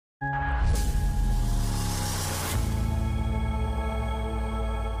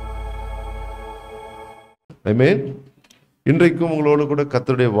ஆமென். இன்றைக்கும் உங்களோடு கூட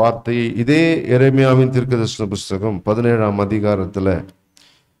கர்த்தருடைய வார்த்தையை இதே எரேமியாவின் தீர்க்கதரிசன புஸ்தகம் 17ஆம் அதிகாரத்துல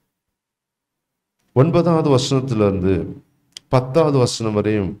 9வது வசனத்திலிருந்து 10வது வசனம்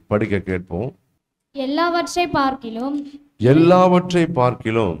வரையும் படிக்க கேட்போம். எல்லாவற்றை பார்க்கிலும்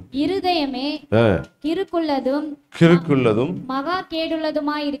இருதயமே கிறுக்குள்ளதும் மகா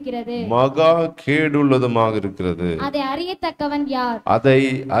கேடுள்ளதுமாக இருக்கிறது. அதை அறியத்தக்கவன்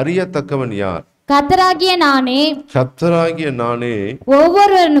யார்? கர்த்தராகிய நானே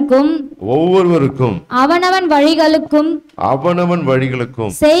ஒவ்வொருவருக்கும் அவனவன்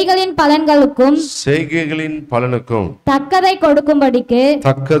வழிகளுக்கும் செய்கைகளின் பலனுக்கும் தக்கதை கொடுக்கும்படிக்கு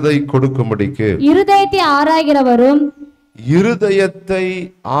இருதயத்தை ஆராய்கிறவரும்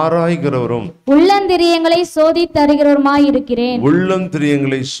உள்ளந்திரியங்களை சோதித்து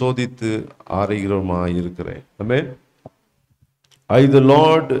ஆராய்கிறவருமாயிருக்கிறேன். ஆமென். I the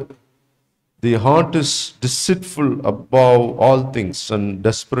Lord, the heart is deceitful above all things and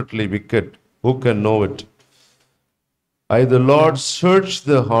desperately wicked. Who can know it? I the Lord search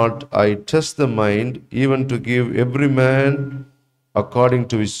the heart, I test the mind, even to give every man according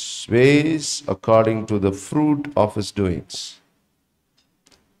to his ways, according to the fruit of his doings.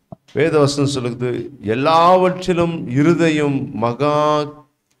 வேதவசனம் சொல்லுது, எல்லாவற்றிலும் இருதயம் மகா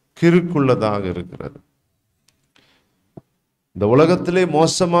கிறுக்குள்ளதாக இருக்கிறது. இந்த உலகத்திலே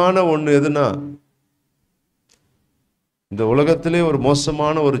மோசமான ஒண்ணு எதுனா, இந்த உலகத்திலே ஒரு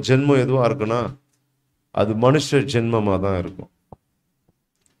மோசமான ஒரு ஜென்மம் எதுவா இருக்குன்னா அது மனுஷ ஜென்மமா தான் இருக்கும்.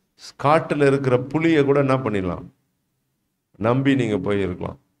 காட்டுல இருக்கிற புலியை கூட என்ன பண்ணிடலாம், நம்பி நீங்க போய்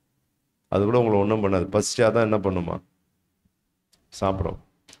இருக்கலாம், அது கூட உங்களை ஒன்றும் பண்ணாது. பசிச்சாதான் என்ன பண்ணுமா, சாப்பிடும்.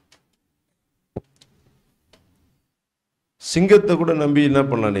 சிங்கத்தை கூட நம்பி என்ன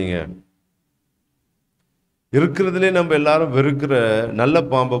பண்ணலாம், நீங்க இருக்கிறதுலே நம்ம எல்லாரும் வெறுக்கிற நல்ல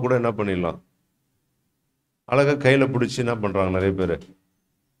பாம்பை கூட என்ன பண்ணிடலாம், அழகா கையில பிடிச்சி என்ன பண்றாங்க, நிறைய பேர்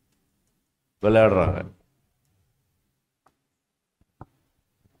விளையாடுறாங்க.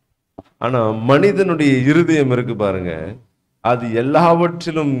 ஆனா மனிதனுடைய இருதயம் இருக்கு பாருங்க, அது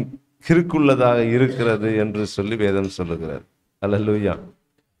எல்லாவற்றிலும் கிறுக்குள்ளதாக இருக்கிறது என்று சொல்லி வேதம் சொல்லுகிறார். அல்லேலூயா.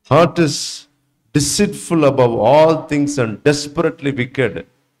 Heart is deceitful above all things and desperately wicked.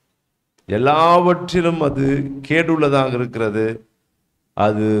 எல்லாவற்றிலும் அது கேடுள்ளதாக இருக்கிறது,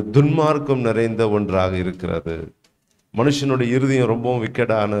 அது துன்மார்க்கம் நிறைந்த ஒன்றாக இருக்கிறது. மனுஷனுடைய இருதயம் ரொம்பவும்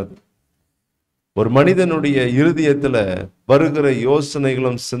விக்கெடானது. ஒரு மனிதனுடைய இருதயத்துல வருகிற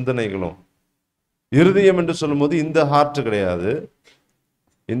யோசனைகளும் சிந்தனைகளும், இருதயம் என்று சொல்லும்போது இந்த ஹார்ட் கிடையாது,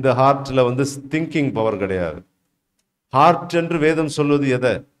 இந்த ஹார்ட்ல திங்கிங் பவர் கிடையாது. ஹார்ட் என்று வேதம் சொல்வது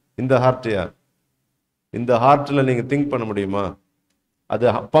எதை? இந்த ஹார்ட்டையா? இந்த ஹார்ட்ல நீங்க திங்க் பண்ண முடியுமா? அது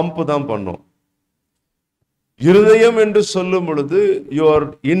பம்பு தான் பண்ணும். இருதயம் என்று சொல்லும் பொழுது your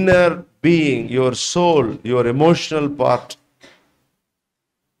inner being, your soul, your emotional part,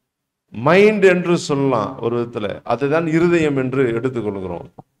 mind என்று சொல்லலாம் ஒரு விதத்துல. அதுதான் இருதயம் என்று எடுத்துக்கொள்கிறோம்.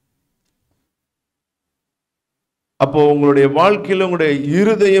 அப்போ உங்களுடைய வாழ்க்கையில் உங்களுடைய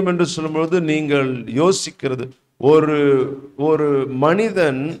இருதயம் என்று சொல்லும்போது நீங்கள் யோசிக்கிறது, ஒரு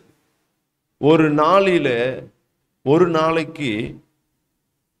மனிதன் ஒரு நாளைக்கு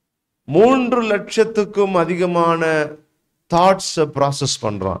 3 லட்சத்துக்கும் அதிகமான தாட்ஸ் ப்ராசஸ்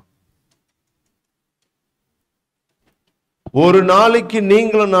பண்றான். ஒரு நாளைக்கு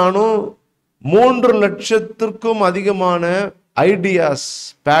நீங்களும் நானும் 3 லட்சத்திற்கும் அதிகமான ஐடியாஸ்,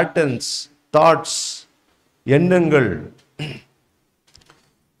 பேட்டர்ன்ஸ், தாட்ஸ், எண்ணங்கள்.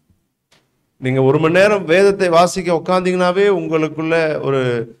 நீங்க 1 மணி நேரம் வேதத்தை வாசிக்க உட்கார்ந்தீங்கன்னாவே உங்களுக்குள்ள ஒரு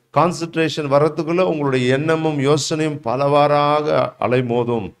கான்சென்ட்ரேஷன் வர்றதுக்குள்ள உங்களுடைய எண்ணமும் யோசனையும் பலவாறாக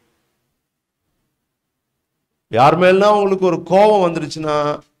அலைமோதும். யார் மேலனா உங்களுக்கு ஒரு கோபம் வந்துருச்சுன்னா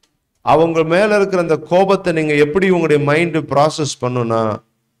அவங்க மேல இருக்கிற அந்த கோபத்தை நீங்க எப்படி உங்களுடைய மைண்ட் ப்ராசஸ் பண்ணுனா,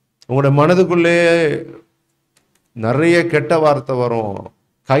 உங்களுடைய மனதுக்குள்ளே நிறைய கெட்ட வார்த்தை வரும்,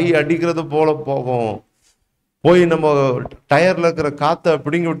 கை அடிக்கிறது போல போகும். போய் நம்ம டயர்ல இருக்கிற காத்தை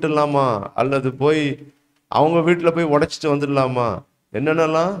பிடிங்கி விட்டுடலாமா, அல்லது போய் அவங்க வீட்டில் போய் உடைச்சிட்டு வந்துடலாமா,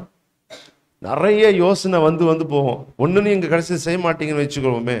 என்னென்னலாம் நிறைய யோசனை வந்து போகும். ஒன்று நீங்க கடைசி செய்ய மாட்டீங்கன்னு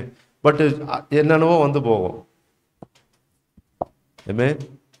வச்சுக்கோமே, பட் என்னென்னவோ வந்து போகும்.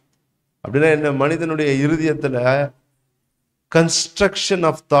 அப்படின்னா என்ன, மனிதனுடைய இருதயத்துல கன்ஸ்ட்ரக்ஷன்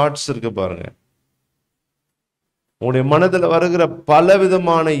ஆஃப் தாட்ஸ் இருக்கு பாருங்க. உங்களுடைய மனதில் வருகிற பல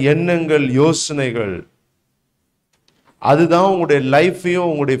விதமான எண்ணங்கள், யோசனைகள், அதுதான் உங்களுடைய லைஃபையும்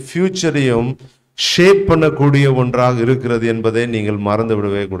உங்களுடைய ஃபியூச்சரையும் ஷேப் பண்ணக்கூடிய ஒன்றாக இருக்கிறது என்பதை நீங்கள் மறந்து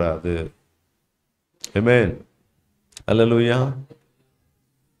விடவே கூடாது. ஆமென். அல்லேலூயா.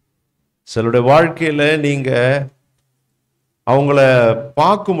 சிலருடைய வாழ்க்கையில நீங்க அவங்கள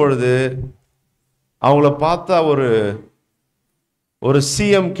பார்க்கும் பொழுது அவங்கள பார்த்தா ஒரு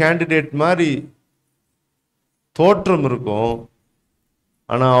சிஎம் கேண்டிடேட் மாதிரி தோற்றம் இருக்கும்.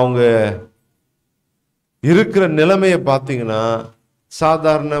 ஆனா அவங்க இருக்கிற நிலைமையை பார்த்தீங்கன்னா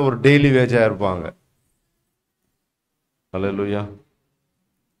சாதாரண ஒரு டெய்லி வேஜா இருப்பாங்க. அல்லேலூயா.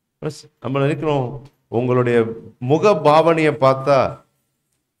 நம்ம நினைக்கிறோம் உங்களுடைய முக பாவனையை பார்த்தா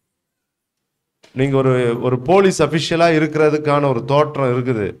நீங்க ஒரு போலீஸ் அபிஷியலா இருக்கிறதுக்கான ஒரு தோற்றம்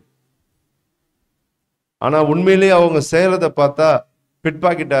இருக்குது. ஆனா உண்மையிலேயே அவங்க செய்யறத பார்த்தா பிட்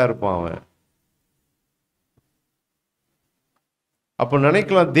பாக்கெட்டா இருப்பான் அவன். அப்ப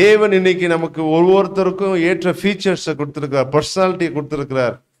நினைக்கலாம் தேவன் இன்னைக்கு நமக்கு ஒவ்வொருத்தருக்கும் ஏற்ற ஃபீச்சர்ஸ் கொடுத்திருக்கிறார், பர்சனாலிட்டியை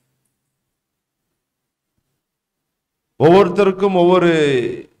கொடுத்திருக்கிறார். ஒவ்வொருத்தருக்கும் ஒவ்வொரு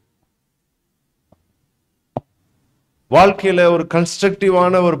வாழ்க்கையில ஒரு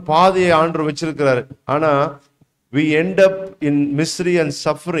கன்ஸ்ட்ரக்டிவான ஒரு பாதையை ஆண்டு வச்சிருக்கிறார். ஆனா we end up in misery and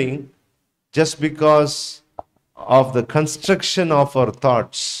suffering just because of the construction of our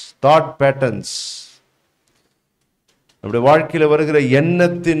thought patterns. நம்முடைய வாழ்க்கையில வருகிற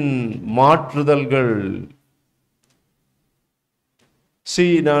எண்ணத்தின் மாற்றுதல்கள்.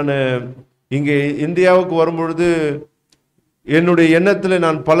 நான் இங்கே இந்தியாவுக்கு வரும்பொழுது என்னுடைய எண்ணத்துல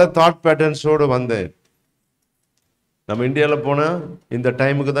நான் பல தாட் பேட்டர்ன்ஸோடு வந்தேன். நம்ம இந்தியாவில் போனால் இந்த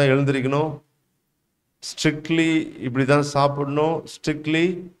டைமுக்கு தான் எழுந்திருக்கணும், ஸ்ட்ரிக்ட்லி இப்படி தான் சாப்பிடணும், ஸ்ட்ரிக்ட்லி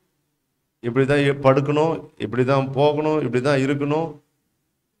இப்படி தான் படுக்கணும், இப்படி தான் போகணும், இப்படி தான் இருக்கணும்,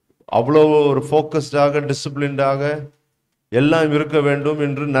 அவ்வளோ ஒரு ஃபோக்கஸ்டாக டிசிப்ளின்டாக எல்லாம் இருக்க வேண்டும்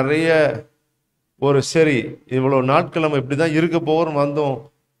என்று நிறைய சரி இவ்வளோ நாட்கள் நம்ம இப்படி தான் இருக்க போகிறோம் வந்தோம்.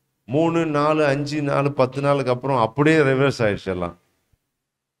 3 4 5 4 10 நாளுக்கு அப்புறம் அப்படியே ரிவர்ஸ் ஆயிடுச்சு எல்லாம்.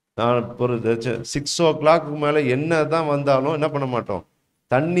 நான் ஒரு 6 o'clock மேலே என்ன தான் வந்தாலும் என்ன பண்ண மாட்டோம்,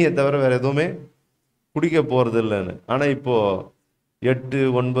 தண்ணியை தவிர வேற எதுவுமே குடிக்க போறது இல்லைன்னு. ஆனால் இப்போ 8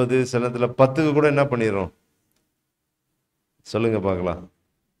 9 சில நேரத்தில் 10க்கு கூட என்ன பண்ணிடுறோம் சொல்லுங்க பார்க்கலாம்,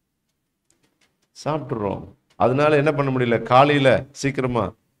 சாப்பிட்றோம். அதனால என்ன பண்ண முடியல, காலையில சீக்கிரமா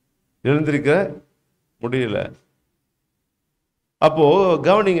எழுந்திருக்க முடியல. அப்போ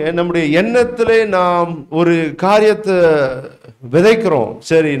கவனிங்க, நம்முடைய எண்ணத்திலே நாம் ஒரு காரியத்தை விதைக்கிறோம்.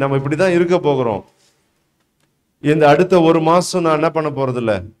 சரி நம்ம இப்படிதான் இருக்க போகிறோம், இந்த அடுத்த 1 மாசம் நான் என்ன பண்ண போறது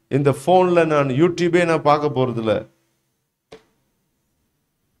இல்ல, இந்த போன்ல நான் யூடியூபே நான் பார்க்க போறது இல்ல.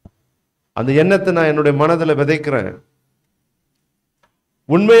 அந்த எண்ணத்தை நான் என்னுடைய மனதில் விதைக்கிறேன்.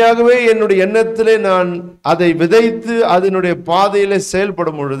 உண்மையாகவே என்னுடைய எண்ணத்திலே நான் அதை விதைத்து அதனுடைய பாதையில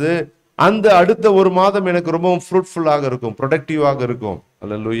செயல்படும் பொழுது அந்த அடுத்த 1 மாதம் எனக்கு ரொம்பவும் ஃப்ரூட்ஃபுல்லாக இருக்கும், ப்ரொடக்டிவாக இருக்கும்.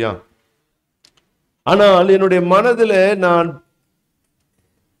 அல்லேலூயா. ஆனால் என்னுடைய மனதில் நான்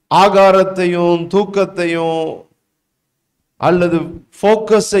ஆகாரத்தையும் தூக்கத்தையும் அல்லது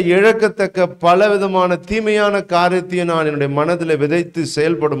போக்கஸை இழக்கத்தக்க பலவிதமான தீமையான காரியத்தையும் நான் என்னுடைய மனதில் விதைத்து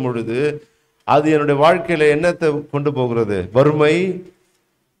செயல்படும் பொழுது அது என்னுடைய வாழ்க்கையில என்னத்தை கொண்டு போகிறது, வறுமை,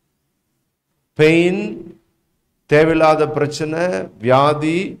 பெயின், தேவையில்லாத பிரச்சனை,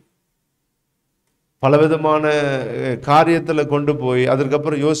 வியாதி, பலவிதமான காரியத்தில் கொண்டு போய்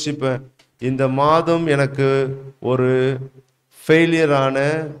அதுக்கப்புறம் யோசிப்பேன், இந்த மாதம் எனக்கு ஒரு ஃபெயிலியரான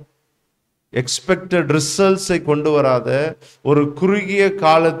எக்ஸ்பெக்டட் ரிசல்ட்ஸை கொண்டு வராத, ஒரு குறுகிய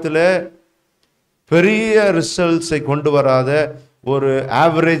காலத்தில் பெரிய ரிசல்ட்ஸை கொண்டு வராத ஒரு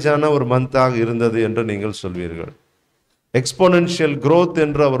ஆவரேஜான ஒரு மந்தாக இருந்தது என்று நீங்கள் சொல்வீர்கள். எக்ஸ்போனென்ஷியல் growth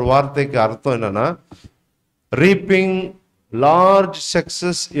என்ற ஒரு வார்த்தைக்கு அர்த்தம் என்னன்னா, reaping large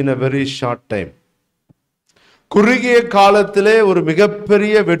success in a very short time. குறுகிய காலத்திலே ஒரு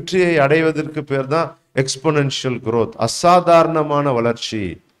மிகப்பெரிய வெற்றியை அடைவதற்கு பேர் தான் எக்ஸ்போனென்ஷியல் growth, அசாதாரணமான வளர்ச்சி.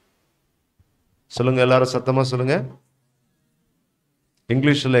 சொல்லுங்க, எல்லாரும் சத்தமா சொல்லுங்க.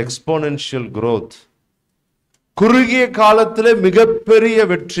 இங்கிலீஷ்ல எக்ஸ்போனென்ஷியல் growth, குறுகிய காலத்திலே மிகப்பெரிய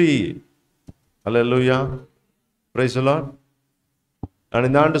வெற்றி. அல்லேலூயா, பிரைஸ் தி லார்ட். நான்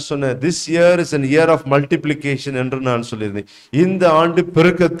இந்த ஆண்டு சொன்னேன், this year is an year of multiplication என்று நான் சொல்லியிருந்தேன். இந்த ஆண்டு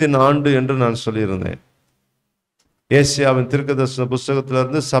பெருக்கத்தின் ஆண்டு என்று நான் சொல்லியிருந்தேன். ஏசியாவின் தீர்க்கதரிசன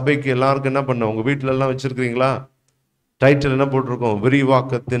புஸ்தகத்திலிருந்து சபைக்கு எல்லாருக்கும் என்ன பண்ண, உங்க வீட்டில எல்லாம் வச்சிருக்கீங்களா, டைட்டில் என்ன போட்டிருக்கோம்,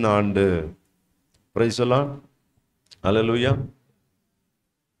 விரிவாக்கத்தின் ஆண்டு. Praise the Lord. அல்லேலூயா.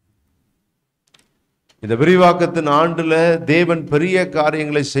 இந்த விரிவாக்கத்தின் ஆண்டுல தேவன் பெரிய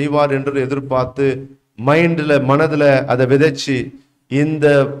காரியங்களை செய்வார் என்று எதிர்பார்த்து மைண்ட்ல மனதுல அதை விதைச்சு இந்த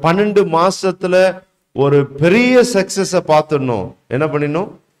 12 மாசத்துல ஒரு பெரிய சக்சஸ பார்த்துடணும். என்ன பண்ணிடணும்,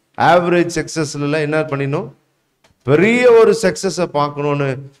 ஆவரேஜ் சக்சஸ்ல என்ன பண்ணிடணும், பெரிய ஒரு சக்சஸ பார்க்கணும்னு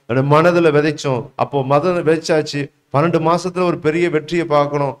மனதுல விதைச்சோம். அப்போ விதைச்சாச்சு, 12 மாசத்துல ஒரு பெரிய வெற்றியை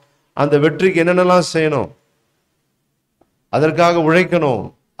பார்க்கணும். அந்த வெற்றிக்கு என்னென்னலாம் செய்யணும், அதற்காக உழைக்கணும்,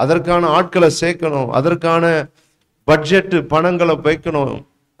 அதற்கான ஆட்களை சேர்க்கணும், அதற்கான பட்ஜெட் பணங்களை வைக்கணும்,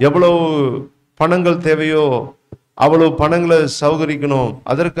 எவ்வளவு பணங்கள் தேவையோ அவ்வளவு பணங்களை சௌகரிக்கணும்,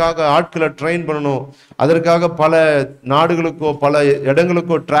 அதற்காக ஆட்களை ட்ரெயின் பண்ணணும், அதற்காக பல நாடுகளுக்கோ பல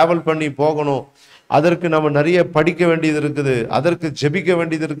இடங்களுக்கோ டிராவல் பண்ணி போகணும், அதற்கு நம்ம நிறைய படிக்க வேண்டியது இருக்குது, அதற்கு ஜெபிக்க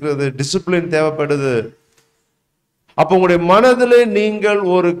வேண்டியது இருக்கிறது, டிசிப்ளின் தேவைப்படுது. அப்போ உங்களுடைய மனதிலே நீங்கள்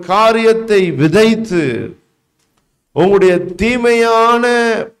ஒரு காரியத்தை விதைத்து உங்களுடைய தீமையான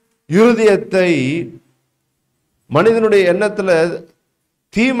இருதயத்தை, மனிதனுடைய எண்ணத்துல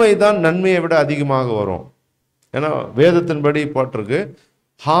தீமை தான் நன்மையை விட அதிகமாக வரும். ஏன்னா வேதத்தின்படி போட்டிருக்கு,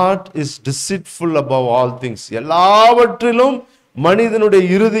 heart is டிசிட்ஃபுல் above all things. எல்லாவற்றிலும் மனிதனுடைய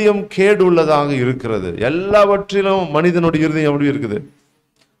இருதயம் கேடு உள்ளதாக இருக்கிறது. எல்லாவற்றிலும் மனிதனுடைய இருதயம் எப்படி இருக்குது?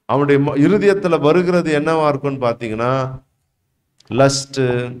 அவனுடைய இருதயத்துல வருகிறது என்னவா இருக்குன்னு பார்த்தீங்கன்னா, லஸ்ட்,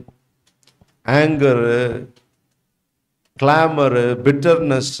 ஆங்கரு, கிளாமரு,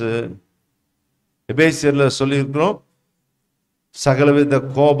 பிட்டர்னஸ். எபேசியர்ல சொல்லியிருக்கிறோம், சகலவித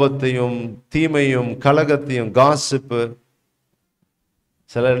கோபத்தையும் தீமையும் கலகத்தையும், காசிப்பு.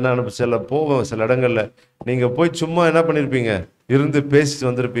 சில போவோம் சில இடங்கள்ல நீங்க போய் சும்மா என்ன பண்ணிருப்பீங்க, இருந்து பேசிட்டு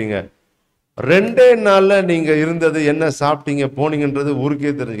வந்திருப்பீங்க. 2 நாள்ல நீங்க இருந்தது என்ன சாப்பிட்டீங்க போனீங்கன்றது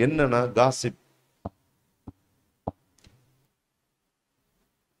ஊருக்கே தெரியும். என்னன்னா காசிப்.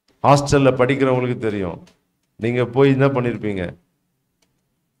 ஹாஸ்டல்ல படிக்கிறவங்களுக்கு தெரியும், நீங்க போய் என்ன பண்ணிருப்பீங்க.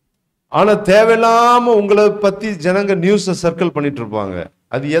 ஆனா தேவையில்லாம உங்களை பத்தி ஜனங்க நியூஸை சர்க்கிள் பண்ணிட்டு இருப்பாங்க.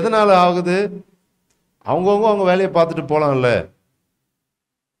 அது எதனால ஆகுது? அவங்க வேலையை பார்த்துட்டு போலாம்ல.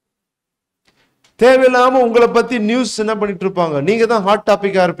 தேவையில்லாம உங்களை பத்தி நியூஸ் என்ன பண்ணிட்டு இருப்பாங்க, நீங்க தான் ஹாட்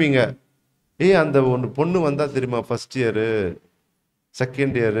டாபிக்கா இருப்பீங்க. அந்த ஒன்று பொண்ணு வந்தா தெரியுமா, ஃபர்ஸ்ட் இயரு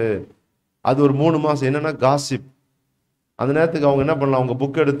செகண்ட் இயரு, அது ஒரு 3 மாசம் என்னன்னா காசிப். அந்த நேரத்துக்கு அவங்க என்ன பண்ணலாம், அவங்க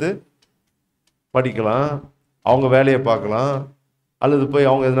புக் எடுத்து படிக்கலாம், அவங்க வேலையை பார்க்கலாம், அல்லது போய்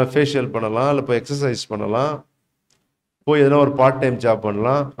அவங்க எதனா ஃபேஷியல் பண்ணலாம், அல்லது போய் எக்ஸசைஸ் பண்ணலாம், போய் எதனா ஒரு பார்ட் டைம் ஜாப்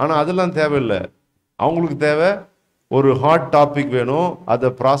பண்ணலாம். ஆனால் அதெல்லாம் தேவையில்லை. அவங்களுக்கு தேவை ஒரு ஹாட் டாபிக் வேணும், அதை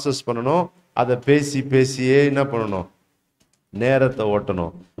ப்ராசஸ் பண்ணணும், அதை பேசியே என்ன பண்ணணும், நேரத்தை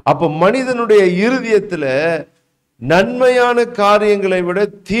ஓட்டணும். அப்போ மனிதனுடைய இருதயத்தில் நன்மையான காரியங்களை விட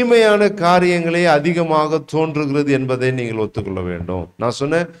தீமையான காரியங்களே அதிகமாக தோன்றுகிறது என்பதை நீங்கள் ஒத்துக்கொள்ள வேண்டும். நான்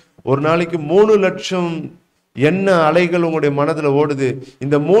சொன்னேன், ஒரு நாளைக்கு 3 லட்சம் என்ன அலைகள் உங்களுடைய மனதில் ஓடுது.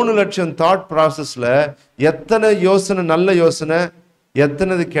 இந்த 3 லட்சம் தாட் ப்ராசஸ்ல எத்தனை யோசனை நல்ல யோசனை,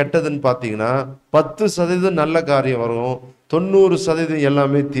 எத்தனை கெட்டதுன்னு பார்த்தீங்கன்னா 10% நல்ல காரியம் வரும், 90%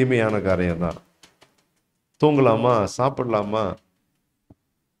 எல்லாமே தீமையான காரியம் தான். தூங்கலாமா, சாப்பிடலாமா,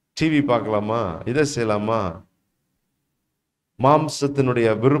 டிவி பார்க்கலாமா, இதை செய்யலாமா, மாம்சத்தினுடைய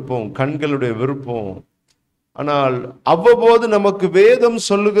விருப்பம், கண்களுடைய விருப்பம். ஆனால் அவ்வப்போது நமக்கு வேதம்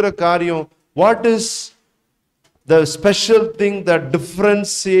சொல்லுகிற காரியம், what is the special thing that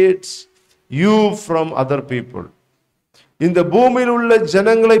differentiates you from other people? இந்த பூமியில் உள்ள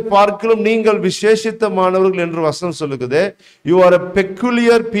ஜனங்களை பார்க்கலும் நீங்கள் விசேஷித்தமானவர்கள் என்று வசனம் சொல்லுகிறது. you are a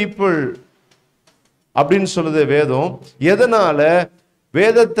peculiar people அப்படின்னு சொல்லுது வேதம். எதனால?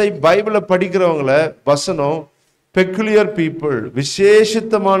 வேதத்தை பைபிளை படிக்கிறவங்கள வசனம் peculiar people,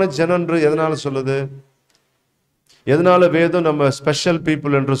 விசேஷித்தமான ஜனம் என்று எதனால சொல்லுது? எதனால வேதம் நம்ம ஸ்பெஷல்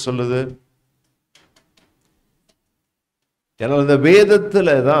பீப்புள் என்று சொல்லுது? ஏன்னா இந்த வேதத்துல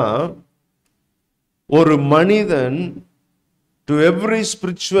தான் ஒரு மனிதன், டு எவ்ரி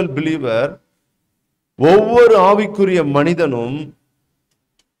ஸ்பிரிச்சுவல் பிலீவர், ஒவ்வொரு ஆவிக்குரிய மனிதனும்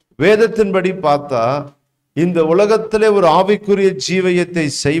வேதத்தின்படி பார்த்தா இந்த உலகத்திலே ஒரு ஆவிக்குரிய ஜீவியத்தை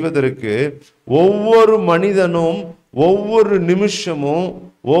செய்வதற்கு ஒவ்வொரு மனிதனும் ஒவ்வொரு நிமிஷமும்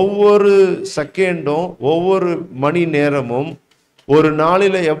ஒவ்வொரு செகண்டும் ஒவ்வொரு மணி நேரமும் ஒரு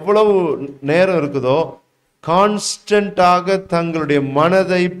நாளில் எவ்வளவு நேரம் இருக்குதோ கான்ஸ்டன்டாக தங்களுடைய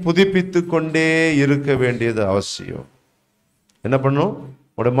மனதை புதுப்பித்து கொண்டே இருக்க வேண்டியது அவசியம். என்ன பண்ணணும்?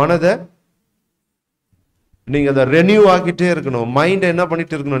 உங்களுடைய மனதை நீங்க அதை ரெனியூ ஆக்கிட்டே இருக்கணும். மைண்டை என்ன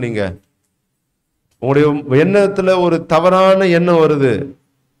பண்ணிட்டு இருக்கணும்? நீங்க உங்களுடைய எண்ணத்துல ஒரு தவறான எண்ணம் வருது,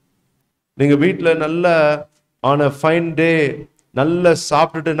 நீங்க வீட்டில் நல்ல ஆன் அ ஃபைன் டே நல்ல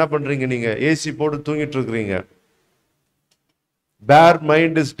சாப்பிட்டுட்டு என்ன பண்றீங்க? நீங்க ஏசி போட்டு தூங்கிட்டு இருக்கிறீங்க. பேர்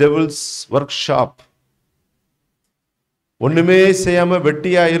mind is devil's work shop. ஒண்ணுமே செய்யாம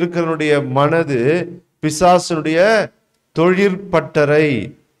வெட்டியா இருக்கிறனுடைய மனது பிசாசனுடைய தொழிற்பட்டறை.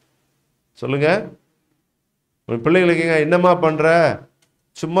 சொல்லுங்க, பிள்ளைகளுக்கு என்னம்மா பண்ற?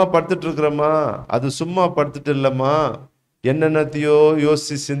 சும்மா படுத்துட்டு இருக்கிறம்மா. அது சும்மா படுத்துட்டு இல்லம்மா, என்னென்னத்தையோ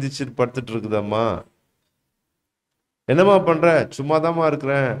யோசிச்சு சிந்திச்சுட்டு படுத்துட்டு இருக்குதம்மா. என்னம்மா பண்ற? சும்மா தாம்மா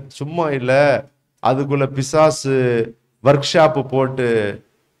இருக்கிறேன். சும்மா இல்ல, அதுக்குள்ள பிசாசு ஒர்க் ஷாப் போட்டு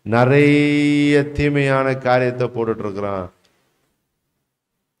நிறைய தீமையான காரியத்தை போட்டுட்டு இருக்கிறான்.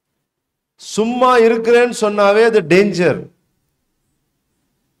 சும்மா இருக்கிறேன்னு சொன்னாவே அது டேஞ்சர்.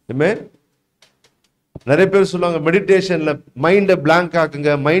 நிறைய பேர் சொல்லுவாங்க மெடிடேஷன்ல மைண்டை பிளாங்க்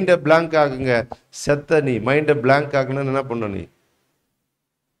ஆக்குங்க, மைண்டை பிளாங்க் ஆக்குங்க. செத்த நீ மைண்டை பிளாங்க் ஆக்குன்னு என்ன பண்ண? நீ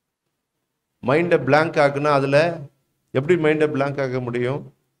மைண்டை பிளாங்க் ஆக்குனா அதுல எப்படி மைண்டை பிளாங்க் ஆக்க முடியும்?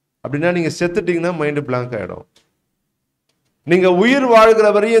 அப்படின்னா நீங்க செத்துட்டீங்கன்னா மைண்டு பிளாங்க் ஆயிடும். நீங்க உயிர் வாழ்கிற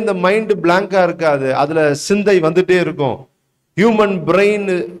வரையும் இந்த மைண்ட் பிளாங்கா இருக்காது, அதுல சிந்தை வந்துட்டே இருக்கும். Human brain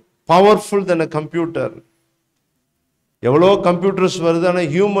powerful then computer. எவ்வளோ கம்ப்யூட்டர்ஸ் வருது, ஆனால்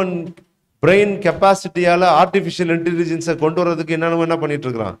ஹியூமன் பிரெயின் கெப்பாசிட்டியால ஆர்டிஃபிஷியல் இன்டெலிஜென்ஸை கொண்டு வரதுக்கு என்ன பண்ணிட்டு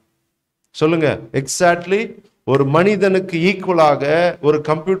இருக்கிறான் சொல்லுங்க? எக்ஸாக்ட்லி ஒரு மனிதனுக்கு ஈக்குவலாக ஒரு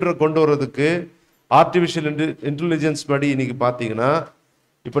கம்ப்யூட்டரை கொண்டு வர்றதுக்கு ஆர்டிஃபிஷியல் இன்டெலிஜென்ஸ் படி இன்னைக்கு பார்த்தீங்கன்னா,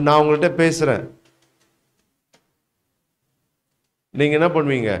 இப்போ நான் உங்கள்கிட்ட பேசுறேன், நீங்க என்ன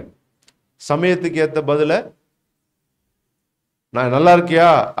பண்ணுவீங்க? சமயத்துக்கு ஏற்ற பதில நான் நல்லா இருக்கியா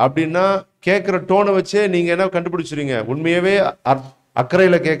அப்படின்னா கேட்குற டோனை வச்சே நீங்க என்ன கண்டுபிடிச்சிருங்க? உண்மையாவே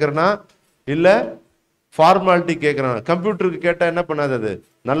அக்கறையில கேட்கறனா இல்ல ஃபார்மாலிட்டி கேட்கறானா? கம்ப்யூட்டருக்கு கேட்டா என்ன பண்ணாது, அது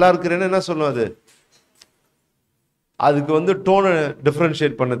நல்லா இருக்கிறேன்னு என்ன சொல்லும்? அதுக்கு டோனை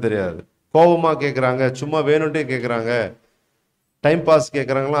டிஃபரன்ஷியேட் பண்ண தெரியாது. கோபமா கேட்குறாங்க, சும்மா வேணும்ட்டே கேட்குறாங்க, டைம் பாஸ்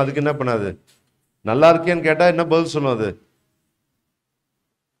கேட்குறாங்களா, அதுக்கு என்ன பண்ணாது? நல்லா இருக்கேன்னு கேட்டா என்ன பதில் சொல்லும் அது?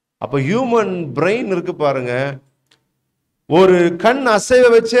 அப்ப ஹியூமன் பிரெயின் இருக்கு பாருங்க, ஒரு கண்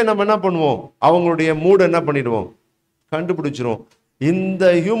அசைவை வச்சே நம்ம என்ன பண்ணுவோம்? அவங்களுடைய மூட் என்ன பண்ணிடுவோம்? கண்டுபிடிச்சிரும். இந்த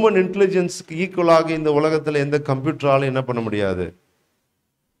ஹியூமன் இன்டெலிஜென்ஸ்க்கு ஈக்குவலாக இந்த உலகத்துல எந்த கம்ப்யூட்டராலும் என்ன பண்ண முடியாது.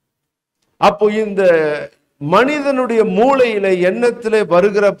 அப்போ இந்த மனிதனுடைய மூளையில எண்ணத்திலே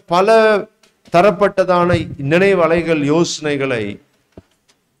வருகிற பல தரப்பட்டதான நினைவலைகள், யோசனைகளை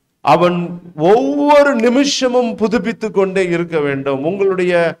அவன் ஒவ்வொரு நிமிஷமும் புதுப்பித்து கொண்டே இருக்க வேண்டும்.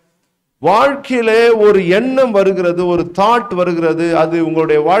 உங்களுடைய வாழ்க்கையிலே ஒரு எண்ணம் வருகிறது, ஒரு தாட் வருகிறது, அது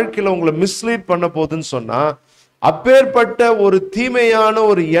உங்களுடைய வாழ்க்கையில உங்களை மிஸ்லீட் பண்ண போகுதுன்னு சொன்னா, அப்பேற்பட்ட ஒரு தீமையான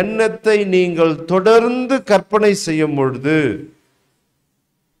ஒரு எண்ணத்தை நீங்கள் தொடர்ந்து கற்பனை செய்யும் பொழுது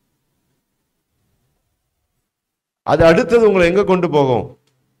அது அடுத்தது உங்களை எங்க கொண்டு போகும்?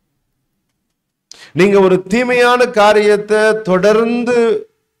 நீங்க ஒரு தீமையான காரியத்தை தொடர்ந்து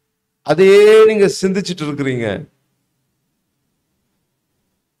அதையே நீங்க சிந்திச்சுட்டு இருக்கிறீங்க.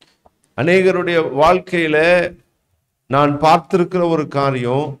 அநேகருடைய வாழ்க்கையில நான் பார்த்திருக்கிற ஒரு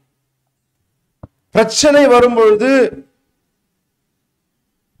காரியம், பிரச்சனை வரும்பொழுது,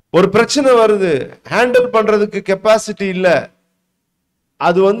 ஒரு பிரச்சனை வருது, ஹேண்டில் பண்றதுக்கு கெப்பாசிட்டி இல்லை,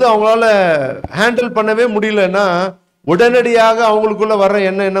 அது அவங்களால ஹேண்டில் பண்ணவே முடியலன்னா உடனடியாக அவங்களுக்குள்ள வர்ற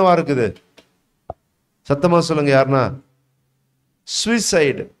எண்ணம் என்னவா இருக்குது? சத்தமா சொல்லுங்க யாருன்னா?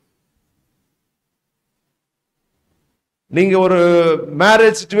 சூசைடு. நீங்க ஒரு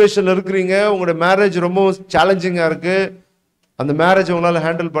மேரேஜ் சிச்சுவேஷன்ல இருக்கிறீங்க, உங்களுடைய மேரேஜ் ரொம்ப சேலஞ்சிங்கா இருக்கு, அந்த மேரேஜ் உங்களால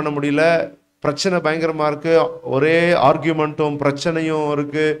ஹேண்டில் பண்ண முடியல, பிரச்சனை பயங்கரமா இருக்கு, ஒரே ஆர்கியூமெண்ட்டும் பிரச்சனையும்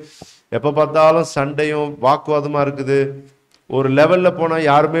இருக்கு, எப்ப பார்த்தாலும் சண்டையும் வாக்குவாதமா இருக்குது, ஒரு லெவல்ல போனா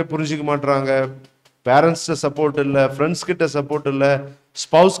யாருமே புரிஞ்சுக்க மாட்டாங்க, பேரண்ட்ஸ் சப்போர்ட் இல்லை, ஃப்ரெண்ட்ஸ் கிட்ட சப்போர்ட் இல்லை,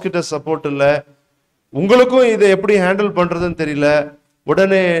 ஸ்பவுஸ் கிட்ட சப்போர்ட் இல்லை, உங்களுக்கும் இதை எப்படி ஹேண்டில் பண்றதுன்னு தெரியல.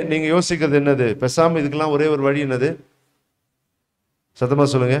 உடனே நீங்க யோசிக்கிறது என்னது? பேசாம இதுக்கெல்லாம் ஒரே ஒரு வழி என்னது? சத்தமா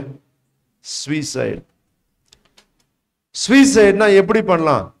சொல்லுங்க, சூசைட். சூசைட்னா எப்படி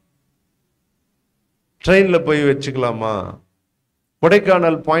பண்ணலாம்? ட்ரெயின்ல போய் வச்சுக்கலாமா?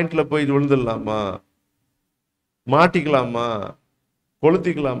 கொடைக்கானல் பாயிண்ட்ல போய் விழுந்துடலாமா? மாட்டிக்கலாமா?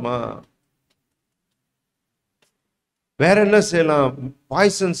 கொளுத்திக்கலாமா? வேற என்ன செய்யலாம்?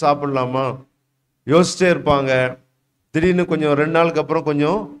 பாய்சன் சாப்பிடலாமா? யோசிச்சே இருப்பாங்க. திடீர்னு கொஞ்சம் 2 நாளுக்கு அப்புறம்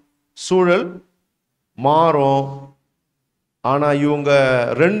கொஞ்சம் சூழல் மாறும். ஆனா இவங்க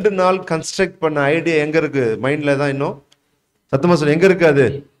 2 நாள் கன்ஸ்ட்ரக்ட் பண்ண ஐடியா எங்க இருக்கு? மைண்ட்ல தான். இன்னும் சத்தமா சொல்ல, எங்க இருக்கு அது?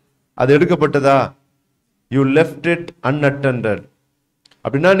 அது எடுக்கப்பட்டதா? You left it unattended.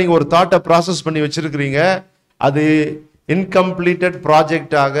 அப்படின்னா நீங்க ஒரு தாட்டை ப்ராசஸ் பண்ணி வச்சிருக்கிறீங்க, அது இன்கம்ப்ளீட்டட்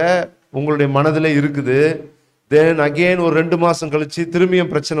ப்ராஜெக்டாக உங்களுடைய மனதில் இருக்குது. தென் அகெயின் ஒரு 2 மாசம் கழிச்சு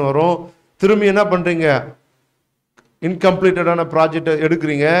திரும்பியும் பிரச்சனை வரும், திரும்பி என்ன பண்றீங்க? இன்கம்ப்ளீட்டடான ப்ராஜெக்டை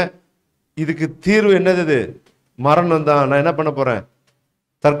எடுக்கிறீங்க. இதுக்கு தீர்வு என்னது? மரணம் தான். நான் என்ன பண்ண போறேன்?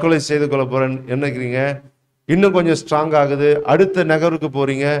 தற்கொலை செய்து கொள்ள போறேன் என்னக்கிறீங்க. இன்னும் கொஞ்சம் ஸ்ட்ராங் ஆகுது, அடுத்த நகருக்கு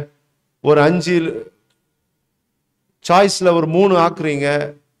போறீங்க, ஒரு 5 சாய்ஸ்ல ஒரு 3 ஆக்குறீங்க,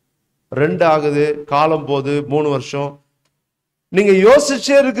 2 ஆகுது, காலம் போகுது, 3 வருஷம் நீங்க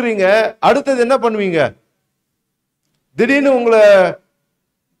யோசிச்சே இருக்கிறீங்க. அடுத்தது என்ன பண்ணுவீங்க? திடீர்னு உங்களை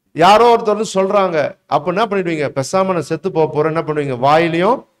யாரோ ஒருத்தர் சொல்றாங்க, அப்ப என்ன பண்ணிடுவீங்க? பேசாம நான் செத்து போறேன். என்ன பண்ணுவீங்க?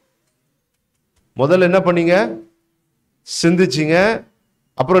 வாயிலையும் முதல்ல என்ன பண்ணீங்க? சிந்திச்சிங்க.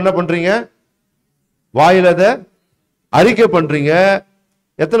 அப்புறம் என்ன பண்றீங்க? வாயில அதை அறிக்கை பண்றீங்க.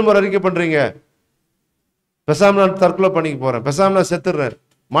 எத்தனை முறை அறிக்கை பண்றீங்க? பேசாம நான் தற்கொலை பண்ணிக்க போறேன், பேசாம நான் செத்துடுறேன்,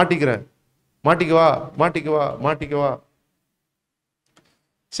 மாட்டிக்கிறேன். மாட்டிக்குவா மாட்டிக்குவா மாட்டிக்குவா.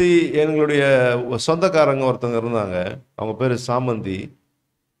 சரி, எங்களுடைய சொந்தக்காரங்க ஒருத்தவங்க இருந்தாங்க, அவங்க பேர் சாமந்தி.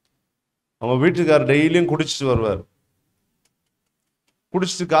 அவங்க வீட்டுக்காரர் டெய்லியும் குடிச்சிட்டு வருவார்,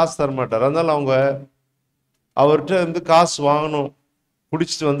 குடிச்சிட்டு காசு தர மாட்டார். அதனால அவங்க அவர்கிட்ட இருந்து காசு வாங்கணும்,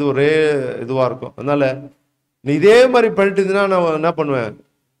 குடிச்சிட்டு வந்து ஒரே இதுவாக இருக்கும். அதனால நீ இதே மாதிரி பண்ணிட்டு இருந்தீங்கன்னா நான் என்ன பண்ணுவேன்,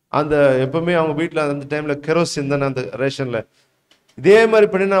 அந்த எப்பவுமே அவங்க வீட்டில் அந்த டைமில் கெரோசின் தானே அந்த ரேஷனில், இதே மாதிரி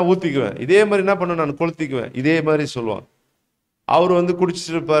பண்ணி நான் ஊற்றிக்குவேன், இதே மாதிரி என்ன பண்ணுவேன் நான் கொளுத்திக்குவேன், இதே மாதிரி சொல்லுவான். அவர் வந்து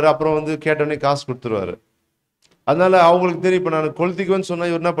குடிச்சிட்டு இருப்பாரு, அப்புறம் வந்து கேட்டோடனே காசு கொடுத்துருவாரு. அதனால அவங்களுக்கு தெரியும், இப்போ நான் கொளுத்திக்குவேன்னு சொன்னா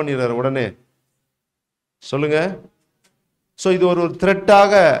இவர் என்ன பண்ணிடுறாரு உடனே, சொல்லுங்க. ஸோ இது ஒரு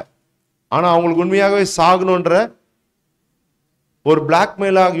த்ரெட்டாக, ஆனால் அவங்களுக்கு உண்மையாகவே சாகணுன்ற ஒரு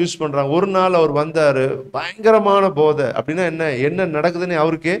பிளாக்மெயிலாக யூஸ் பண்றாங்க. ஒரு நாள் அவர் வந்தாரு, பயங்கரமான போதை. அப்படின்னா என்ன என்ன நடக்குதுன்னு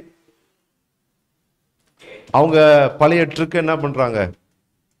அவருக்கே, அவங்க பழைய ட்ரிக் என்ன பண்றாங்க,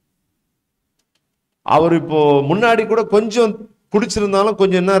 அவர் இப்போ முன்னாடி கூட கொஞ்சம் குடிச்சிருந்தாலும்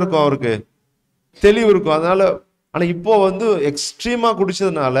கொஞ்சம் என்ன இருக்கும், அவருக்கு தெளிவு இருக்கும். அதனால ஆனா இப்போ வந்து எக்ஸ்ட்ரீமா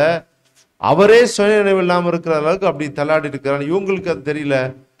குடிச்சதுனால அவரே சுய நினைவு இல்லாமல் இருக்கிற அளவுக்கு அப்படி தள்ளாடி இருக்கிறார். இவங்களுக்கு அது தெரியல.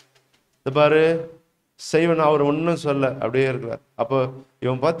 இந்த பாரு செய்வன், அவர் ஒன்றும் சொல்ல அப்படியே இருக்கிறார். அப்போ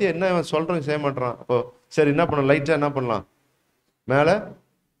இவன் பார்த்து என்ன இவன் சொல்றேன் செய்ய மாட்டான். அப்போ சரி என்ன பண்ணலாம், லைட்டா என்ன பண்ணலாம், மேலே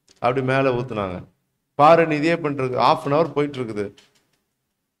அப்படி மேலே ஊத்துனாங்க. பாரு நீ இதே பண்ணிருக்கு, 1/2 hour போயிட்டு இருக்குது.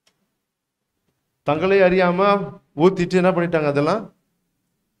 தங்களே அறியாம ஊத்திட்டு என்ன பண்ணிட்டாங்க, அதெல்லாம்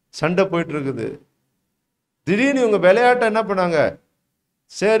சண்டை போயிட்டு இருக்குது. திடீர்னு இவங்க விளையாட்ட என்ன பண்ணாங்க,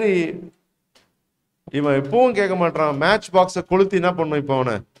 சரி இவன் இப்பவும் கேட்க மாட்டான், மேட்ச் பாக்ஸை கொளுத்தி என்ன பண்ணும், இப்போ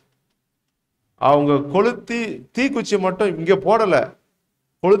அவனை அவங்க கொளுத்தி தீக்குச்சி மட்டும் இங்க போடல,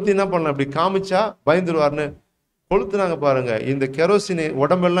 கொளுத்தி என்ன பண்ணல அப்படி காமிச்சா பயந்துருவார்னு கொளுத்துனாங்க. பாருங்க, இந்த கெரோசின்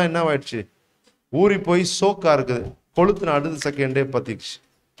உடம்பெல்லாம் என்ன ஆயிடுச்சு, ஊறி போய் சோக்கா இருக்குது. கொளுத்துன அடுத்த செகண்டே பத்திக்குச்சு.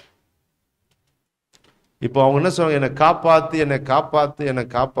 இப்போ அவங்க என்ன சொல்றாங்க, என்னை காப்பாத்து என்னை காப்பாத்து என்னை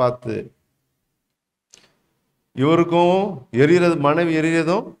காப்பாத்து. இவருக்கும் எரியறது, மனைவி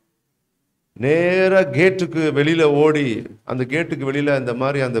எரியறதும் நேர கேட்டுக்கு வெளியில ஓடி, அந்த கேட்டுக்கு வெளியில இந்த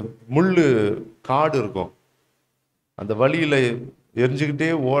மாதிரி அந்த முள்ளு காடு இருக்கும், அந்த வழியில எரிஞ்சுக்கிட்டே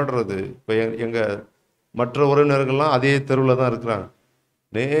ஓடுறது. இப்போ எங்க மற்ற உறவினர்கள்லாம் அதே தெருவில் தான் இருக்கிறாங்க.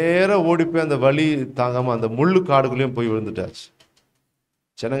 நேர ஓடி போய் அந்த வழி தாங்காம அந்த முள்ளு காடுக்குள்ளேயும் போய் விழுந்துட்டாச்சு.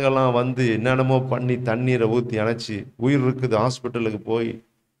 ஜனங்கள்லாம் வந்து என்னென்னமோ பண்ணி தண்ணீரை ஊற்றி அணைச்சி, உயிர் இருக்குது, ஹாஸ்பிட்டலுக்கு போய்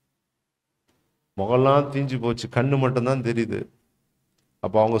முகம்லாம் தீஞ்சு போச்சு, கண்ணு மட்டும்தான் தெரியுது.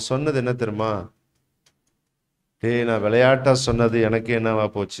 அப்போ அவங்க சொன்னது என்ன தெரியுமா, டேய் நான் விளையாட்டா சொன்னது எனக்கு என்னவா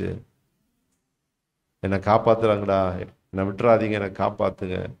போச்சு, என்னை காப்பாத்துறாங்கடா, என்னை விட்டுறாதீங்க, என்னை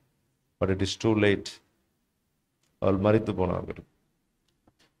காப்பாத்துங்க. But it is too late. அவள் மரித்து போனாங்க.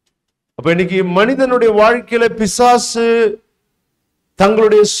 அப்ப இன்னைக்கு மனிதனுடைய வாழ்க்கையில பிசாசு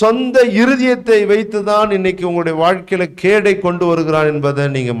தங்களுடைய சொந்த இருதயத்தை வைத்துதான் இன்னைக்கு உங்களுடைய வாழ்க்கையில கேடை கொண்டு வருகிறான் என்பதை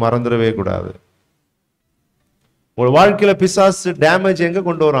நீங்க மறந்துடவே கூடாது. உங்க வாழ்க்கையில பிசாசு டேமேஜ் எங்க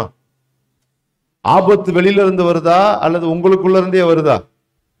கொண்டு வரான், ஆபத்து வெளியில இருந்து வருதா அல்லது உங்களுக்குள்ள இருந்தே வருதா?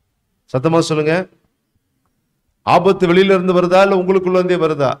 சத்தமா சொல்லுங்க. ஆபத்து வெளியில இருந்து வருதா இல்ல உங்களுக்குள்ள இருந்தே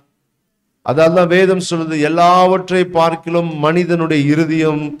வருதா? அதான் வேதம் சொல்லுது, எல்லாவற்றை பார்க்கிலும் மனிதனுடைய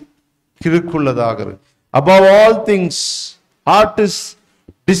இருதயம் கிறுக்குள்ளதாக. Above all things, heart is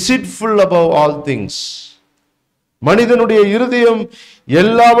deceitful above all things. மனிதனுடைய இருதயம்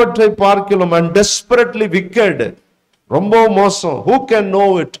எல்லாவற்றை பார்க்கிலும் and desperately wicked, ரொம்ப மோசம். Who can know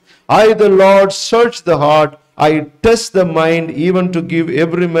it? I the Lord search the heart, I test the mind, even to give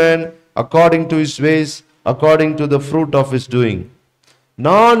every man according to his ways, according to the fruit of his doing.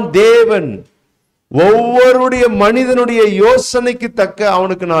 நான் தேவன், ஒவ்வொருடைய மனிதனுடைய யோசனைக்கு தக்க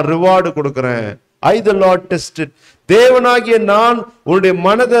அவனுக்கு நான் ரிவார்டு கொடுக்கிறேன். I the Lord tested. தேவனாகிய நான் உன்னுடைய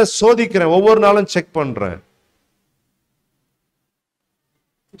மனதை சோதிக்கிறேன், ஒவ்வொரு நாளும் செக் பண்றேன்.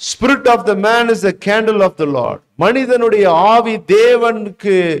 Spirit of the man is the candle of the Lord. மனிதனுடைய ஆவி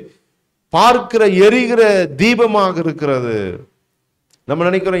தேவனுக்கு பார்க்கிற எரிகிற தீபமாக இருக்கிறது. நம்ம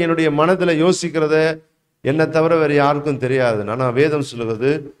நினைக்கிறோம் என்னுடைய மனதில் யோசிக்கிறத என்ன தவிர வேற யாருக்கும் தெரியாது. ஆனா வேதம்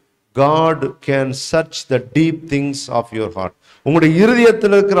சொல்லுகிறது, God can search the deep things of your heart. உங்களுடைய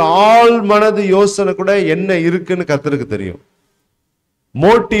இருதயத்தில் இருக்கிற ஆள் மனது யோசனை கூட என்ன இருக்குன்னு கர்த்தருக்கு தெரியும்.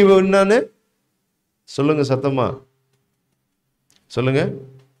 மோட்டிவ் என்னன்னு சொல்லுங்க, சத்தமா சொல்லுங்க.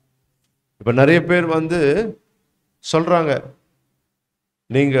 இப்ப நிறைய பேர் வந்து சொல்றாங்க,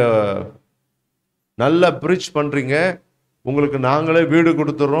 நீங்க நல்லா ப்ரீச் பண்றீங்க, உங்களுக்கு நாங்களே வீடு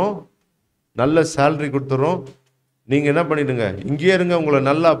கொடுத்துறோம், நல்ல சேலரி கொடுத்துறோம், நீங்க என்ன பண்ணிடுங்க, இங்கே இருங்க, உங்களை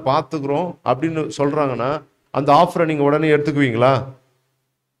நல்லா பார்த்துக்கிறோம் அப்படின்னு சொல்றாங்கன்னா அந்த ஆஃபரை நீங்க உடனே எடுத்துக்குவீங்களா?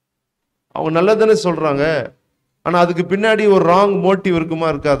 அவங்க நல்லதானே சொல்றாங்க, ஆனா அதுக்கு பின்னாடி ஒரு ராங் மோட்டிவ் இருக்குமா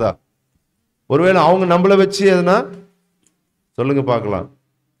இருக்காதா? ஒருவேளை அவங்க நம்மளை வச்சு எதுனா சொல்லுங்க பார்க்கலாம்.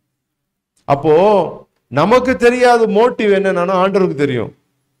 அப்போ நமக்கு தெரியாத மோட்டிவ் என்னன்னா ஆண்டவருக்கு தெரியும்.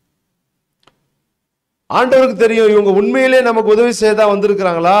 ஆண்டவருக்கு தெரியும் இவங்க உண்மையிலே நமக்கு உதவி செய்தா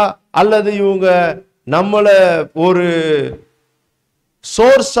வந்திருக்கிறாங்களா, அல்லது இவங்க நம்மளை ஒரு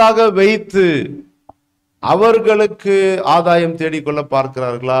சோர்ஸாக வைத்து அவர்களுக்கு ஆதாயம் தேடிக்கொள்ள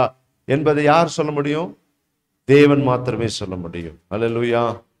பார்க்கிறார்களா என்பதை யார் சொல்ல முடியும்? தேவன் மாத்திரமே சொல்ல முடியும். அல்லேலூயா,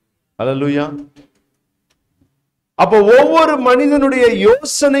 அல்லேலூயா. அப்போ ஒவ்வொரு மனிதனுடைய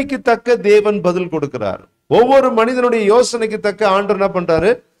யோசனைக்கு தக்க தேவன் பதில் கொடுக்கிறார். ஒவ்வொரு மனிதனுடைய யோசனைக்கு தக்க ஆண்டவர் என்ன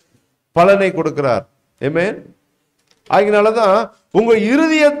பண்றாரு? பலனை கொடுக்கிறார். ஆமென். அதனாலதான் உங்க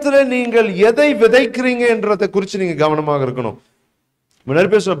இருதயத்துல நீங்கள் எதை விதைக்கிறீங்க என்றதை குறித்து நீங்க கவனமாக இருக்கணும். நிறைய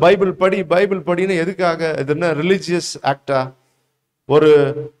பேர் சொல்ல பைபிள் படி பைபிள் படின்னு எதுக்காக? இது என்ன ரிலிஜியஸ் ஆக்டா? ஒரு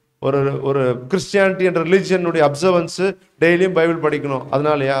ஒரு ஒரு கிறிஸ்டியானிட்டி என்ற ரிலிஜியனுடைய அப்சர்வன்ஸ் டெய்லியும் பைபிள் படிக்கணும்,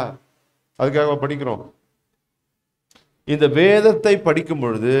 அதனாலயா? அதுக்காக படிக்கிறோம். இந்த வேதத்தை படிக்கும்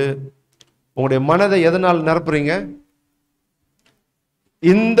பொழுது உங்களுடைய மனதை எதனால் நிரப்புறீங்க?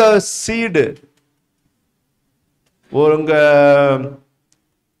 இந்த சீடு உங்க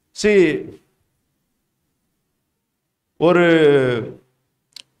ஒரு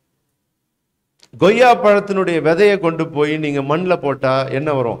கொய்யா பழத்தினுடைய விதையை கொண்டு போய் நீங்க மண்ணில் போட்டா என்ன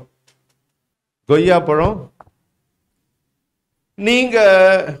வரும்? கொய்யா பழம். நீங்க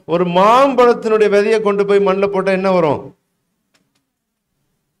ஒரு மாம்பழத்தினுடைய விதையை கொண்டு போய் மண்ணில் போட்டா என்ன வரும்?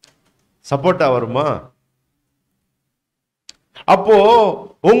 சப்போட்டா வருமா? அப்போ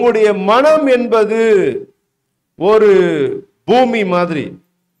உங்களுடைய மனம் என்பது ஒரு பூமி மாதிரி.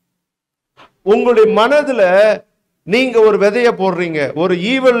 உங்களுடைய மனதுல நீங்க ஒரு விதைய போடுறீங்க, ஒரு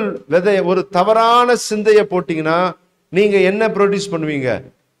ஈவல் விதைய, ஒரு தவறான சிந்தைய போட்டீங்கன்னா நீங்க என்ன ப்ரொடியூஸ் பண்ணுவீங்க?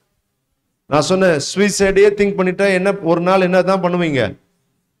 நான் சொன்ன சுயசைடே திங்க் பண்ணிட்டா என்ன ஒரு நாள் என்னதான் பண்ணுவீங்க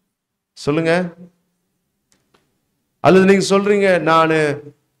சொல்லுங்க? அல்லது நீங்க சொல்றீங்க நான்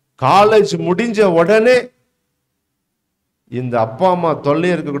காலேஜ் முடிஞ்ச உடனே இந்த அப்பா அம்மா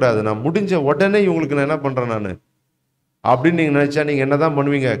தொல்லையே இருக்கக்கூடாது, நான் முடிஞ்ச உடனே இவங்களுக்கு நான் என்ன பண்றேன் நான் அப்படின்னு நீங்க நினைச்சா நீங்க என்னதான்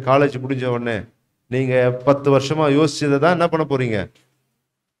பண்ணுவீங்க? காலேஜ் முடிஞ்ச உடனே நீங்க 10 வருஷமா யோசிச்சதை தான் என்ன பண்ண போறீங்க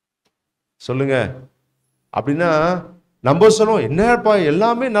சொல்லுங்க? அப்படின்னா நம்ம சொல்லுவோம் என்னப்பா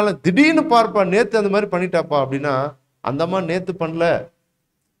எல்லாமே நல்லா திடீர்னு பார்ப்பா, நேத்து அந்த மாதிரி பண்ணிட்டாப்பா அப்படின்னா அந்த அம்மா நேத்து பண்ணல,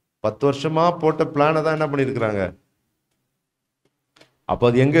 10 வருஷமா போட்ட பிளானை தான் என்ன பண்ணிருக்கிறாங்க. அப்ப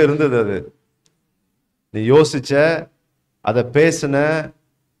அது எங்க இருந்தது? அது நீ யோசிச்ச, அதை பேசின,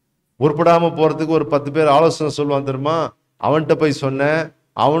 உருப்படாம போறதுக்கு ஒரு 10 பேர் ஆலோசனை சொல்லுவான் தெரியுமா? அவன்கிட்ட போய் சொன்ன,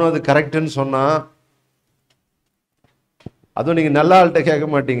 அவனும் அது கரெக்டுன்னு சொன்னான். அதுவும் நீங்க நல்ல ஆள்கிட்ட கேட்க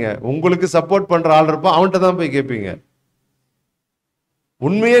மாட்டீங்க, உங்களுக்கு சப்போர்ட் பண்ற ஆள் இருப்பான், அவன்கிட்ட தான் போய் கேட்பீங்க.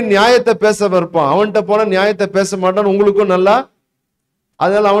 உண்மையே நியாயத்தை பேச இருப்பான், அவன்கிட்ட போன நியாயத்தை பேச மாட்டான்னு உங்களுக்கும் நல்லா.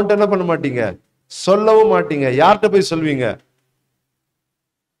 அதனால அவன்கிட்ட என்ன பண்ண மாட்டீங்க, சொல்லவும் மாட்டீங்க. யார்கிட்ட போய் சொல்வீங்க?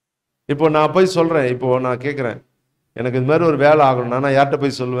 இப்போ நான் போய் சொல்றேன், இப்போ நான் கேட்கிறேன் எனக்கு இது மாதிரி ஒரு வேலை ஆகணும்னா நான் யார்கிட்ட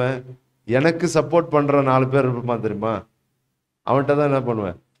போய் சொல்லுவேன்? எனக்கு சப்போர்ட் பண்ற 4 பேர் இருப்பான் தெரியுமா, அவன்கிட்ட தான் என்ன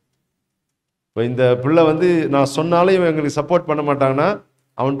பண்ணுவேன். இப்போ இந்த பிள்ளை வந்து நான் சொன்னாலும் இவன் எங்களுக்கு சப்போர்ட் பண்ண மாட்டாங்கன்னா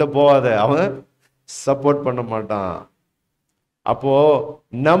அவன்கிட்ட போகாத, அவன் சப்போர்ட் பண்ண மாட்டான். அப்போ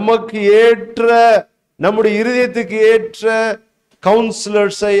நமக்கு ஏற்ற, நம்முடைய இருதயத்துக்கு ஏற்ற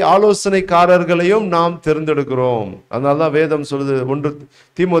கவுன்சிலர்ஸை, ஆலோசனைக்காரர்களையும் நாம் தேர்ந்தெடுக்கிறோம். அதனாலதான் வேதம் சொல்லுது, 1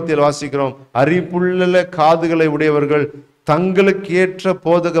 தீமோத்தேயுவில் வாசிக்கிறோம், அறிவுள்ள காதுகளை உடையவர்கள் தங்களுக்கு ஏற்ற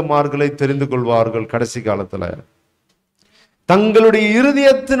போதகமார்களை தெரிந்து கொள்வார்கள். கடைசி காலத்துல தங்களுடைய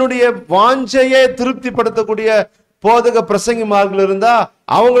இருதயத்தினுடைய வாஞ்சையை திருப்திப்படுத்தக்கூடிய போதக பிரசங்கிமார்கள் இருந்தா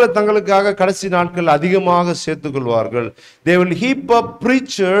அவங்கள தங்களுக்காக கடைசி நாட்கள் அதிகமாக சேர்த்துக் கொள்வார்கள். They will heap up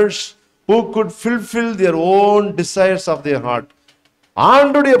preachers who could fulfill their own desires of their heart.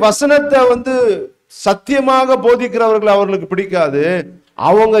 ஆண்டுடைய வசனத்தை வந்து சத்தியமாக போதிக்கிறவர்கள் அவர்களுக்கு பிடிக்காது.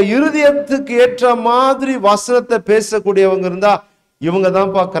 அவங்க இருதயத்துக்கு ஏற்ற மாதிரி வசனத்தை பேசக்கூடியவங்க இருந்தா இவங்க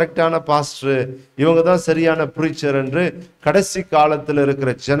தான்ப்பா கரெக்டான பாஸ்டர், இவங்க தான் சரியான பிரீச்சர் என்று கடைசி காலத்தில்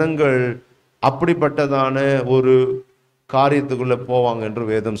இருக்கிற ஜனங்கள் அப்படிப்பட்டதான ஒரு காரியத்துக்குள்ள போவாங்க என்று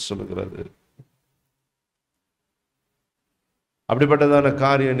வேதம் சொல்லுகிறது. அப்படிப்பட்டதான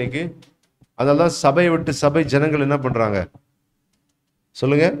காரியம் இன்னைக்கு. அதெல்லாம் சபையை விட்டு சபை ஜனங்கள் என்ன பண்றாங்க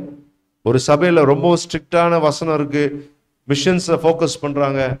சொல்லுங்க? ஒரு சபையில ரொம்ப ஸ்ட்ரிக்டான வசனம் இருக்கு, மிஷன்ஸை ஃபோக்கஸ்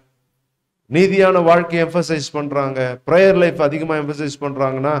பண்றாங்க, நீதியான வாழ்க்கையை எம்பசைஸ் பண்றாங்க, ப்ரேயர் லைஃப் அதிகமா எம்பசைஸ்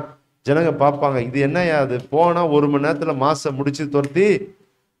பண்றாங்கன்னா ஜனங்க பார்ப்பாங்க, இது என்னையா அது, போனா 1 மணி நேரத்துல மாசம் முடிச்சு துரத்தி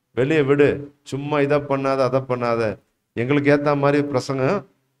வெளியே விடு, சும்மா இதை பண்ணாத அதை பண்ணாத, எங்களுக்கு ஏத்த மாதிரி பிரசங்கம்.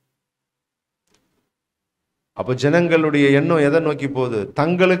 அப்ப ஜனங்களுடைய எண்ணம் எதை நோக்கி போகுது?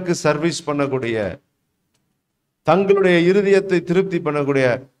 தங்களுக்கு சர்வீஸ் பண்ணக்கூடிய, தங்களுடைய இருதயத்தை திருப்தி பண்ணக்கூடிய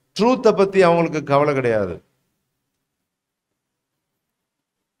ட்ரூத்தை பத்தி அவங்களுக்கு கவலை கிடையாது.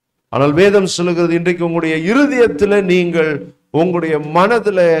 ஆனால் வேதம் சொல்லுகிறது, இன்றைக்கு உங்களுடைய இருதயத்தில் நீங்கள் உங்களுடைய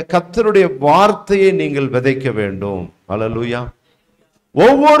மனதில் கர்த்தருடைய வார்த்தையை நீங்கள் விதைக்க வேண்டும். அல்லேலூயா.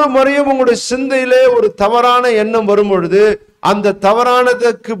 ஒவ்வொரு முறையும் உங்களுடைய சிந்தையிலே ஒரு தவறான எண்ணம் வரும் பொழுது அந்த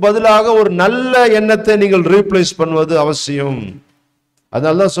தவறானதுக்கு பதிலாக ஒரு நல்ல எண்ணத்தை நீங்கள் ரீப்ளேஸ் பண்ணுவது அவசியம்.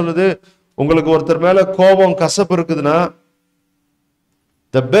 அதனால சொல்லுது, உங்களுக்கு ஒருத்தர் மேல கோபம் கசப்பு இருக்குதுன்னா,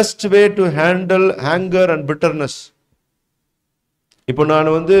 the best way to handle anger and bitterness. இப்போ நான்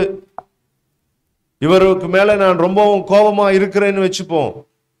இவருக்கு மேல நான் ரொம்பவும் கோபமா இருக்கிறேன்னு வச்சுப்போம்.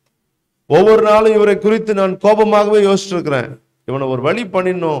 ஒவ்வொரு நாளும் இவரை குறித்து நான் கோபமாகவே யோசிச்சுட்டு இருக்கிறேன். இவனை ஒரு வழி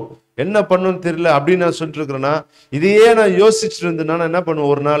பண்ணிடணும், என்ன பண்ணணும்னு தெரியல அப்படின்னு நான் சொல்லிட்டு இருக்கிறேன்னா, இதையே நான் யோசிச்சுட்டு இருந்தேன்னா நான் என்ன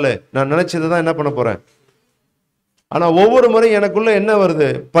பண்ணுவேன்? ஒரு நாள் நான் நினைச்சதை தான் என்ன பண்ண போறேன். ஆனா ஒவ்வொரு முறையும் எனக்குள்ள என்ன வருது?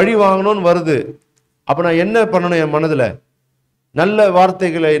 பழி வாங்கணும்னு வருது. அப்ப நான் என்ன பண்ணணும்? என் மனதுல நல்ல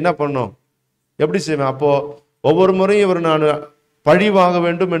வார்த்தைகளை என்ன பண்ணணும்? எப்படி செய்வேன்? அப்போ ஒவ்வொரு முறையும் இவர் நான் பழி வாங்க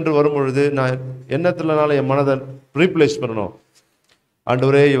வேண்டும் என்று வரும் பொழுது நான் எண்ணத்துலனால என் மனதை ரீப்ளேஸ் பண்ணணும்.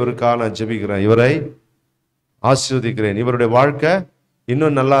 ஆண்டவரே, இவருக்காக நான் ஜெபிக்கிறேன், இவரை ஆசீர்வதிக்கிறேன், இவருடைய வாழ்க்கை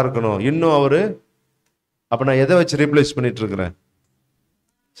இன்னும் நல்லா இருக்கணும், இன்னும் அவரு. அப்ப நான் எதை வச்சு ரீப்ளேஸ் பண்ணிட்டு இருக்கிறேன்?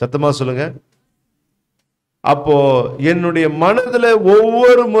 சத்தமா சொல்லுங்க. அப்போ என்னுடைய மனதுல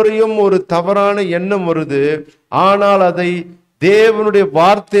ஒவ்வொரு முறையும் ஒரு தவறான எண்ணம் வருது. ஆனால் அதை தேவனுடைய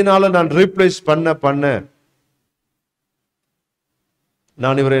வார்த்தையினால நான் ரீப்ளேஸ் பண்ண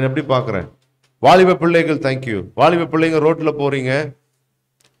நான் இவரை எப்படி பார்க்கிறேன்? வாலிப பிள்ளைகள், தேங்க்யூ. வாலிப பிள்ளைங்க ரோட்ல போறீங்க,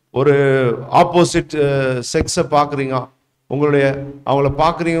 ஒரு ஆப்போசிட் செக்ஸை பார்க்குறீங்க, அவங்கள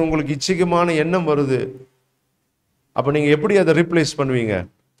பார்க்குறீங்க, உங்களுக்கு இச்சிகமான எண்ணம் வருது. அப்போ நீங்கள் எப்படி அதை ரீப்ளேஸ் பண்ணுவீங்க?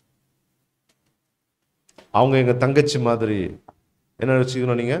 அவங்க எங்கள் தங்கச்சி மாதிரி என்ன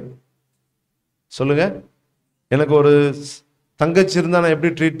வச்சுக்கணும்? நீங்கள் சொல்லுங்க. எனக்கு ஒரு தங்கச்சி இருந்தால் நான்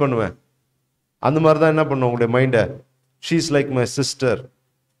எப்படி ட்ரீட் பண்ணுவேன்? அந்த மாதிரி தான் என்ன பண்ணுவோம் உங்களுடைய மைண்டை. She's like my sister.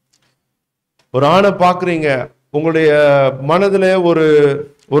 ஒரு ஆணை பார்க்குறீங்க, உங்களுடைய மனதில்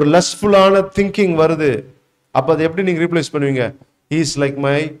ஒரு லஸ்ஃபுல்லான திங்கிங் வருது. அப்போ அதை எப்படி நீங்கள் ரீப்ளேஸ் பண்ணுவீங்க? ஹீஸ் லைக்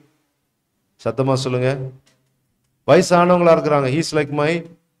மை, சத்தமாக சொல்லுங்க. வயசானவங்களா இருக்கிறாங்க, he's like my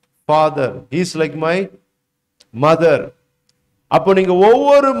father, he's like my mother. அப்போ நீங்க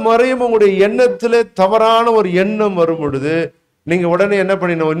ஒவ்வொரு முறையும் உங்களுடைய எண்ணத்துல தவறான ஒரு எண்ணம் வரும் பொழுது நீங்க உடனே என்ன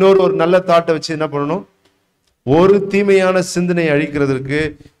பண்ணணும்? இன்னொரு நல்ல தாட்டை வச்சு என்ன பண்ணணும்? ஒரு தீமையான சிந்தனையை அழிக்கிறதுக்கு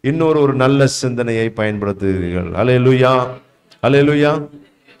இன்னொரு நல்ல சிந்தனையை பயன்படுத்துகிறீர்கள். அல்லேலூயா, அல்லேலூயா.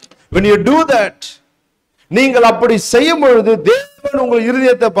 when you do that, நீங்கள் அப்படி செய்யும் பொழுது தேவன் உங்கள்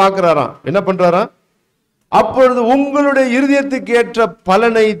இருதயத்தை பார்க்கிறாராம். என்ன பண்றாராம்? அப்பொழுது உங்களுடைய இருதயத்துக்கு ஏற்ற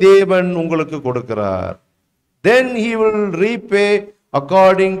பலனை தேவன் உங்களுக்கு கொடுக்கிறார். then he will repay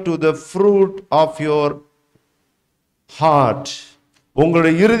according to the fruit of your heart.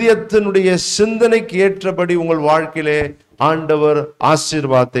 உங்களுடைய இருதயத்தினுடைய சிந்தனைக்கு ஏற்றபடி உங்கள் வாழ்க்கையிலே ஆண்டவர்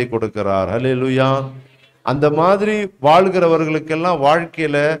ஆசீர்வாதத்தை கொடுக்கிறார். அல்லேலூயா. அந்த மாதிரி வாழ்கிறவர்களுக்கெல்லாம்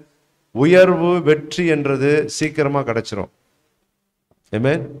வாழ்க்கையில உயர்வு, வெற்றி என்றது சீக்கிரமா கிடைச்சிரும்.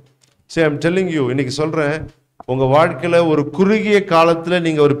 ஆமென். See, I'm telling you, இன்னைக்கு சொல்றேன், உங்க வாழ்க்கையில ஒரு குறுகிய காலத்துல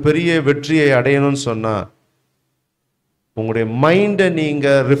நீங்க ஒரு பெரிய வெற்றியை அடையணும்னு சொன்னா உங்களுடைய மைண்டை நீங்க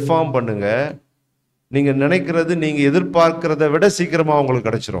ரிஃபார்ம் பண்ணுங்க. நீங்க நினைக்கிறது, நீங்க எதிர்பார்க்கிறத விட சீக்கிரமா உங்களுக்கு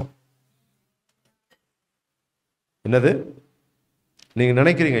கிடைச்சிரும். என்னது நீங்க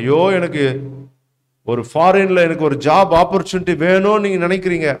நினைக்கிறீங்க? ஐயோ, எனக்கு ஒரு ஃபாரின்ல எனக்கு ஒரு ஜாப் ஆப்பர்ச்சுனிட்டி வேணும்னு நீங்க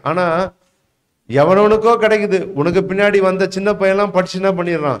நினைக்கிறீங்க. ஆனா எவனவனுக்கோ கிடைக்குது. உனக்கு பின்னாடி வந்த சின்ன பையன்லாம் படிச்சு என்ன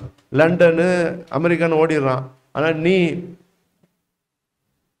பண்ணிடுறான்? லண்டனு, அமெரிக்கான்னு ஓடிடுறான். ஆனா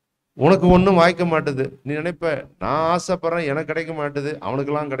உனக்கு ஒன்றும் வாய்க்க மாட்டுது. நீ நினைப்ப, நான் ஆசைப்படுறேன், எனக்கு கிடைக்க மாட்டுது,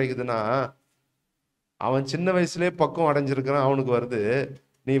 அவனுக்கெல்லாம் கிடைக்குதுன்னா அவன் சின்ன வயசுலேயே பக்குவம் அடைஞ்சிருக்கிறான், அவனுக்கு வருது.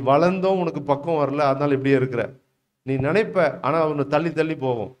 நீ வளர்ந்தோம், உனக்கு பக்குவம் வரல, அதனால இப்படியே இருக்கிற. நீ நினைப்ப, ஆனா அவனை தள்ளி தள்ளி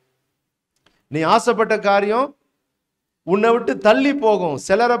போகும். நீ ஆசைப்பட்ட காரியம் உன்னை விட்டு தள்ளி போகும்.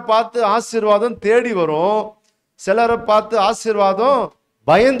 சிலரை பார்த்து ஆசீர்வாதம் தேடி வரும், சிலரை பார்த்து ஆசீர்வாதம்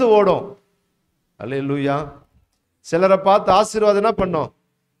பயந்து ஓடும். அல்லேலூயா. சிலரை பார்த்து ஆசீர்வாதம் என்ன பண்ணோம்?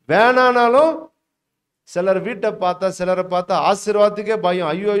 வேணானாலும் சிலர் வீட்டை பார்த்தா, சிலரை பார்த்தா ஆசீர்வாதத்துக்கே பயம்.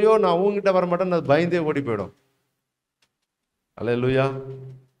 ஐயோ, நான் உங்ககிட்ட வர மாட்டேன்னு அது பயந்தே ஓடி போயிடும். அல்லேலூயா.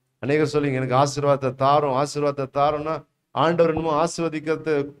 அநேகர் சொல்லிங்க, எனக்கு ஆசீர்வாதத்தை தாரும், ஆசீர்வாதத்தை தாரும்னா ஆண்டவர் என்னமோ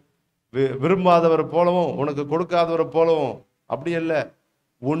ஆசீர்வதிக்கிறது விரும்பாதவரை போலவும் உனக்கு கொடுக்காதவரை போலவும். அப்படி இல்லை.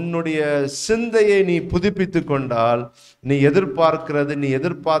 உன்னுடைய சிந்தையை நீ புதுப்பித்து கொண்டால் நீ எதிர்பார்க்கிறது, நீ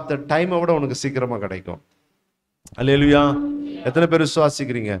எதிர்பார்த்த டைமை விட உனக்கு சீக்கிரமா கிடைக்கும். அல்லேலூயா. எத்தனை பேர்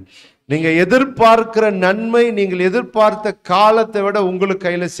விசுவாசிக்கிறீங்க? நீங்க எதிர்பார்க்கிற நன்மை நீங்கள் எதிர்பார்த்த காலத்தை விட உங்களுக்கு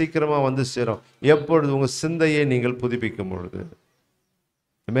கையில சீக்கிரமா வந்து சேரும். எப்பொழுது? உங்க சிந்தையை நீங்கள் புதுப்பிக்கும் பொழுது.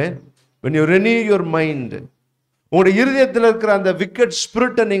 Amen. When you renew your mind, உங்களுடைய இருதயத்தில் இருக்கிற அந்த விக்கெட்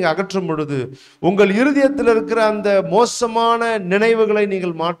ஸ்பிரிட்டை நீங்க அகற்றும் பொழுது, உங்கள் இருதயத்தில் இருக்கிற அந்த மோசமான நினைவுகளை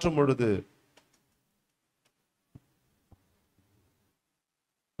நீங்கள் மாற்றும் பொழுது,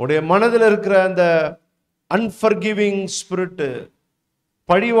 உடைய மனதில் இருக்கிற அந்த அன்ஃபர்கிவிங் ஸ்பிரிட்,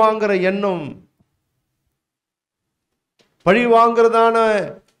 பழி வாங்குற எண்ணம், பழி வாங்குறதான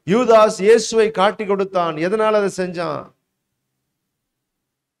யூதாஸ் இயேசுவை காட்டி கொடுத்தான். எதனால அதை செஞ்சான்?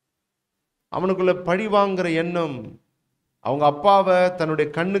 அவனுக்குள்ள பழி வாங்குற எண்ணம். அவங்க அப்பாவை தன்னுடைய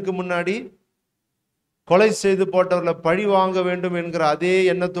கண்ணுக்கு முன்னாடி கொலை செய்து போட்டவர்களை பழி வாங்க வேண்டும் என்கிற அதே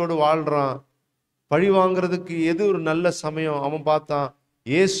எண்ணத்தோடு வாழ்றான். பழி வாங்குறதுக்கு எது ஒரு நல்ல சமயம்? அவன் பார்த்தான்,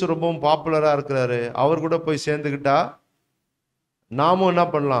 இயேசு ரொம்பவும் பாப்புலரா இருக்கிறாரு, அவர் கூட போய் சேர்ந்துக்கிட்டா நாமும் என்ன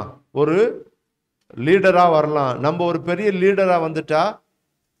பண்ணலாம், ஒரு லீடரா வரலாம். நம்ம ஒரு பெரிய லீடரா வந்துட்டா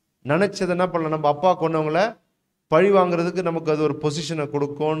நினைச்சது என்ன பண்ணலாம், நம்ம அப்பா கொண்டவங்களை பழி வாங்குறதுக்கு நமக்கு அது ஒரு பொசிஷனை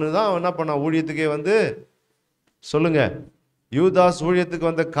கொடுக்கும்னு தான் என்ன பண்ண ஊழியத்துக்கே வந்து சொல்லுங்க. யூதாஸ் ஊழியத்துக்கு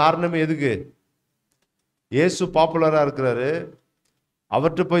வந்த காரணமே எதுக்கு? இயேசு பாப்புலரா இருக்கிறாரு,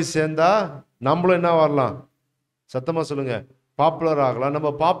 அவர்கிட்ட போய் சேர்ந்தா நம்மளும் என்ன வரலாம்? சத்தமா சொல்லுங்க, பாப்புலர் ஆகலாம்.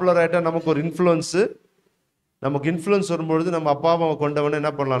 நம்ம பாப்புலர் ஆகிட்டா நமக்கு ஒரு இன்ஃப்ளூயன்ஸு, நமக்கு இன்ஃப்ளூயன்ஸ் வரும்பொழுது நம்ம அப்பா அம்மாவை கொண்டவனை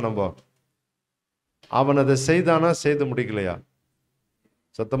என்ன பண்ணலாம்? நம்ம அவன் அதை செய்தானா செய்து முடிக்கலையா?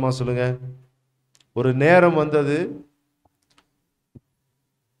 சத்தமா சொல்லுங்க. ஒரு நேரம் வந்தது,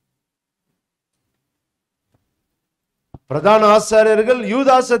 பிரதான ஆசாரியர்கள்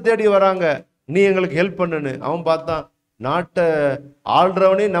யூதாசை தேடி வராங்க, நீ எங்களுக்கு ஹெல்ப் பண்ணுன்னு. அவன் பார்த்தான், நாட்டை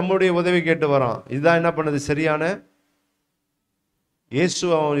ஆள்றவனே நம்முடைய உதவி கேட்டு வரான், இதுதான் என்ன பண்ணது சரியான? இயேசு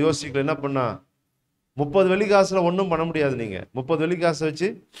அவன் யோசிக்கல, என்ன பண்ணா, 30 வெள்ளிக்காசுல ஒன்றும் பண்ண முடியாது. நீங்க 30 வெள்ளிக்காசை வச்சு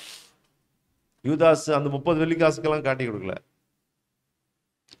யூதாஸ் அந்த 30 வெள்ளிக்காசுக்கெல்லாம் காட்டி கொடுக்கல.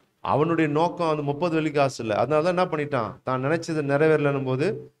 அவனுடைய நோக்கம் அந்த 30 வெள்ளிக்காசு இல்லை. அதனால தான் என்ன பண்ணிட்டான், தான் நினைச்சது நிறைவேறலன்னும் போது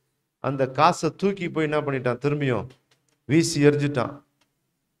அந்த காசை தூக்கி போய் என்ன பண்ணிட்டான், திரும்பியும் வீசி எரிஞ்சிட்டான்.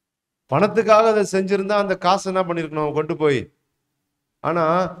 பணத்துக்காக அதை செஞ்சிருந்தா அந்த காசை என்ன பண்ணிருக்கணும், அவன் கொண்டு போய். ஆனா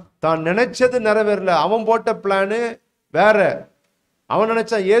தான் நினைச்சது நிறைவேறல. அவன் போட்ட பிளானு வேற. அவன்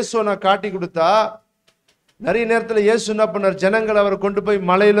நினைச்சான், இயேசுவை நான் காட்டி கொடுத்தா, நிறைய நேரத்தில் இயேசு என்ன பண்ணார், ஜனங்கள் அவரை கொண்டு போய்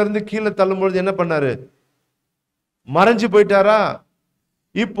மலையிலிருந்து கீழே தள்ளும்பொழுது என்ன பண்ணாரு, மறைஞ்சு போயிட்டாரா?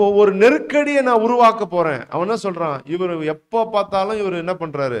 இப்போ ஒரு நெருக்கடியை நான் உருவாக்க போறேன். அவன் என்ன சொல்றான், இவர் எப்போ பார்த்தாலும் இவர் என்ன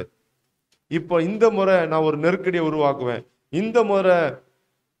பண்றாரு, இப்போ இந்த முறை நான் ஒரு நெருக்கடியை உருவாக்குவேன். இந்த முறை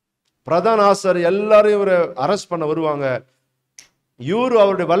பிரதான ஆசாரியர் எல்லாரும் இவரை அரெஸ்ட் பண்ண வருவாங்க. இவரு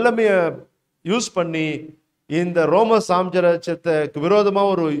அவருடைய வல்லமையை யூஸ் பண்ணி இந்த ரோம சாம்ராஜ்யத்துக்கு விரோதமா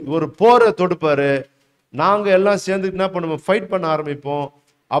ஒரு போரை தொடுப்பாரு. நாங்க எல்லாம் சேர்ந்து என்ன பண்ணுவோம், ஃபைட் பண்ண ஆரம்பிப்போம்.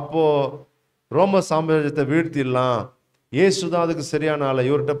 அப்போ ரோம சாம்ராஜ்யத்தை வீழ்த்திடலாம். இயேசு தான் அதுக்கு சரியான ஆளு.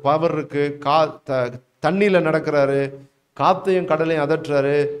 இவர்கிட்ட பவர் இருக்கு. தண்ணியில நடக்கிறாரு, காத்தையும் கடலையும்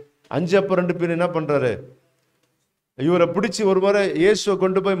அதட்டுறாரு. 5 அப்ப 2 பேர் என்ன பண்றாரு, இவரை பிடிச்சி ஒரு முறை இயேசுவை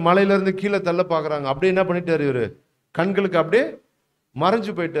கொண்டு போய் மலையில இருந்து கீழே தள்ள பாக்குறாங்க. அப்படியே என்ன பண்ணிட்டாரு, இவரு கண்களுக்கு அப்படியே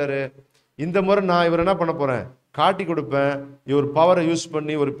மறைஞ்சு போயிட்டாரு. இந்த முறை நான் இவர் என்ன பண்ண போறேன், காட்டி கொடுப்பேன். இவர் பவரை யூஸ்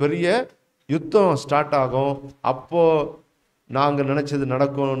பண்ணி ஒரு பெரிய யுத்தம் ஸ்டார்ட் ஆகும். அப்போ நாங்க நினைச்சது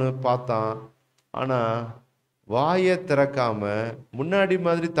நடக்கும்னு பார்த்தான். ஆனா வாயை திறக்காம முன்னாடி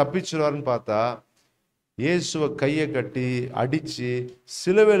மாதிரி தப்பிச்சிருவாருன்னு பார்த்தா இயேசுவை கையை கட்டி அடிச்சு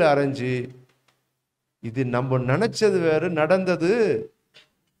சிலுவையில் அரைஞ்சி, இது நம்ம நினைச்சது வேறு, நடந்தது.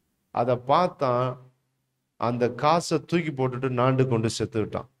 அதை பார்த்தான், அந்த காசை தூக்கி போட்டுட்டு நாண்டு கொண்டு செத்து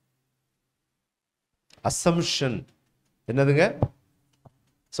விட்டான். அசம்ஷன் என்னதுங்க,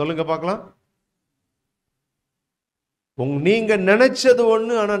 சொல்லுங்க பார்க்கலாம். நீங்க நினைச்சது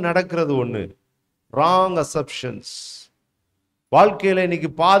ஒண்ணு, ஆனா நடக்கிறது ஒண்ணு. ராங் அசப்ஷன்ஸ். வாழ்க்கையில இன்னைக்கு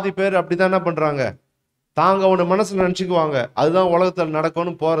பாதி பேர் அப்படிதான் என்ன பண்றாங்க, தாங்க ஒண்ணு மனசுல நினைச்சுக்குவாங்க, அதுதான் உலகத்தில்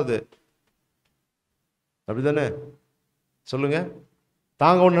நடக்கும்னு போறது. அப்படிதானே சொல்லுங்க.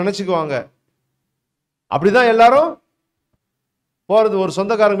 தாங்க ஒண்ணு நினைச்சுக்குவாங்க, அப்படிதான் எல்லாரும் போறது. ஒரு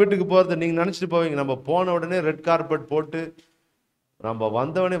சொந்தக்காரங்க வீட்டுக்கு போறது நீங்க நினைச்சிட்டு போவீங்க. நம்ம போன உடனே ரெட் கார்பெட் போட்டு நம்ம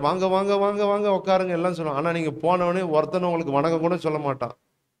வந்தவனே வாங்க வாங்க வாங்க வாங்க உட்காருங்க எல்லாம் சொல்லுவோம். ஆனா நீங்க போனவனே ஒருத்தனை உங்களுக்கு வணக்கம் கூட சொல்ல மாட்டான்.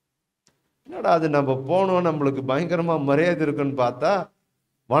 என்னடா அது, நம்ம போனோம் நம்மளுக்கு பயங்கரமா மரியாதை இருக்குன்னு பார்த்தா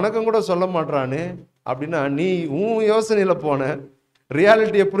வணக்கம் கூட சொல்ல மாட்டானே. அப்படின்னா நீ உன் யோசனையில போன,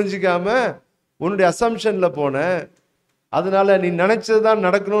 ரியாலிட்டியை புரிஞ்சிக்காம உன்னுடைய அசம்ஷன்ல போன. அதனால நீ நினைச்சதுதான்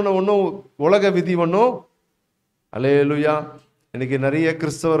நடக்கணும்னு ஒன்றும் உலக விதி ஒன்றும். அல்லேலூயா. இன்னைக்கு நிறைய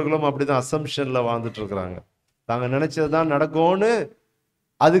கிறிஸ்தவர்களும் அப்படிதான் அசம்ஷன்ல வாழ்ந்துட்டு இருக்கிறாங்க. தாங்க நினைச்சதுதான் நடக்கும்னு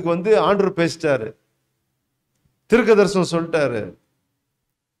அதுக்கு ஆண்டவர் பேசிட்டாரு, தீர்க்கதரிசனம் சொல்லிட்டாரு.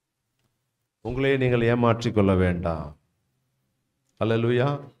 உங்களே நீங்கள் ஏமாற்றிக் கொள்ள வேண்டாம். அல்லேலூயா.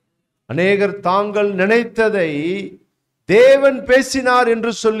 அநேகர் தாங்கள் நினைத்ததை தேவன் பேசினார்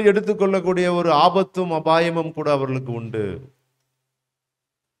என்று சொல்லி எடுத்துக்கொள்ளக்கூடிய ஒரு ஆபத்தும் அபாயமும் கூட அவர்களுக்கு உண்டு.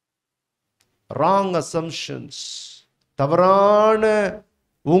 ராங் அசம்ஷன்ஸ், தவறான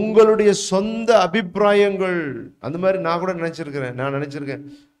உங்களுடைய சொந்த அபிப்பிராயங்கள். அந்த மாதிரி நான் கூட நினைச்சிருக்கேன்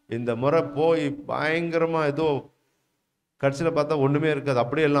இந்த முறை போய் பயங்கரமா ஏதோ கடைசியில் பார்த்தா ஒண்ணுமே இருக்காது,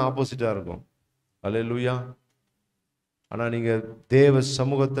 அப்படியே எல்லாம் ஆப்போசிட்டா இருக்கும். அல்லேலூயா. ஆனா நீங்க தேவ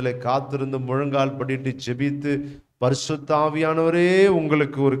சமூகத்தில் காத்திருந்து முழங்கால் படிட்டு ஜெபித்து பரிசுத்த ஆவியானவரே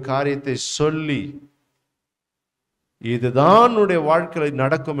உங்களுக்கு ஒரு காரியத்தை சொல்லி இதுதான் உன்னுடைய வாழ்க்கையில்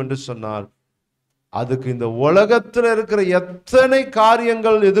நடக்கும் என்று சொன்னால், அதுக்கு இந்த உலகத்தில் இருக்கிற எத்தனை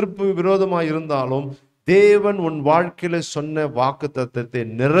காரியங்கள் எதிர்ப்பு விரோதமாக இருந்தாலும் தேவன் உன் வாழ்க்கையில சொன்ன வாக்குத்தத்தத்தை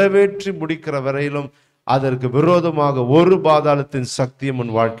நிறைவேற்றி முடிக்கிற வரையிலும் அதற்கு விரோதமாக ஒரு பாதாளத்தின் சக்தியும்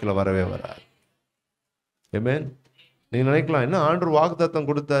உன் வாழ்க்கையில வரவே வராது. ஆமென். நீங்க நினைக்கலாம், என்ன ஆண்டவர் வாக்குத்தத்தம்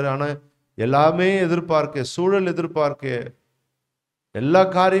கொடுத்தாரு, ஆனா எல்லாமே எதிர்பார்க்க, சூழல் எதிர்பார்க்க, எல்லா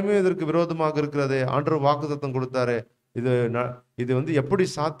காரியமும் இதற்கு விரோதமாக இருக்கிறதே, ஆண்டவர் வாக்குத்தத்தம் கொடுத்தாரு, இது எப்படி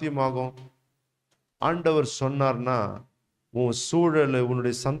சாத்தியமாகும்? ஆண்டவர் சொன்னார்னா உன் சூழல்,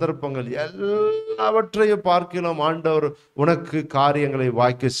 உன்னுடைய சந்தர்ப்பங்கள் எல்லாவற்றையும் பார்க்கலாம் ஆண்டவர் உனக்கு காரியங்களை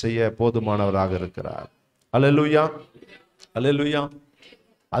வாய்க்க செய்ய போதுமானவராக இருக்கிறார். அல்லேலூயா, அல்லேலூயா.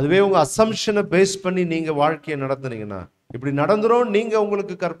 அதுவே உங்க அசம்ஷனை பேஸ் பண்ணி நீங்க வாழ்க்கையை நடத்துனீங்கன்னா இப்படி நடந்துரும் நீங்க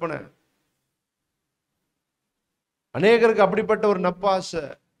உங்களுக்கு கற்பனை. அநேகருக்கு அப்படிப்பட்ட ஒரு நப்பாசை,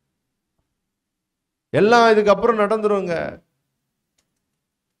 எல்லாம் இதுக்கு அப்புறம் நடந்துருங்க.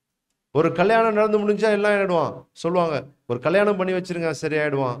 ஒரு கல்யாணம் நடந்து முடிஞ்சா எல்லாம் ஆயிடுவான் சொல்லுவாங்க. ஒரு கல்யாணம் பண்ணி வச்சிருங்க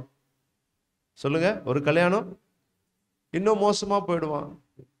சரியாயிடுவான். சொல்லுங்க, ஒரு கல்யாணம் இன்னும் மோசமா போயிடுவான்.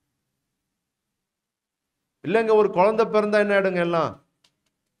 இல்லைங்க, ஒரு குழந்தை பிறந்தா என்ன ஆயிடுங்க, எல்லாம்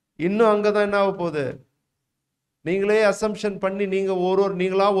இன்னும் அங்கதான் என்ன ஆக போகுது. நீங்களே அசம்ஷன் பண்ணி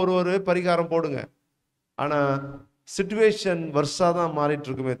நீங்களா ஒரு பரிகாரம் போடுங்க. ஆனா சிச்சுவேஷன் வருஷாதான் மாறிட்டு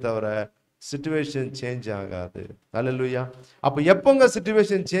இருக்குமே தவிர சிச்சுவேஷன் சேஞ்ச் ஆகாது. அல்லேலூயா. அப்ப எப்பங்க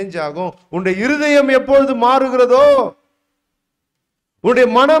சிச்சுவேஷன் சேஞ்ச் ஆகும்? உன்னுடைய இருதயம் எப்பொழுது மாறுகிறதோ, உன்னுடைய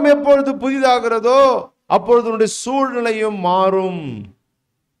மனம் எப்பொழுது புதிதாகிறதோ அப்பொழுது உன்னுடைய சூழ்நிலையும் மாறும்.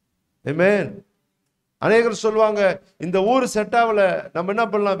 ஆமென். அநேகர் சொல்லுவாங்க, இந்த ஊர் செட் ஆகல, நம்ம என்ன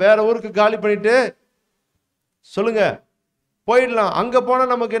பண்ணலாம், வேற ஊருக்கு காலி பண்ணிட்டு சொல்லுங்க போயிடலாம். அங்க போனா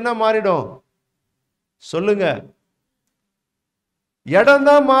நமக்கு என்ன மாறிடும் சொல்லுங்க? இடம்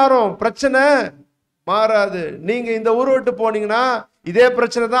தான் மாறும், பிரச்சனை மாறாது. நீங்க இந்த ஊர் விட்டு போனீங்கன்னா இதே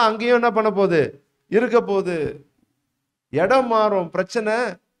பிரச்சனை தான் அங்கேயும் என்ன பண்ண போகுது, இருக்க போகுது. இடம் மாறும், பிரச்சனை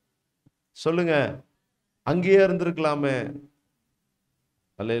சொல்லுங்க அங்கேயே இருந்திருக்கலாமே.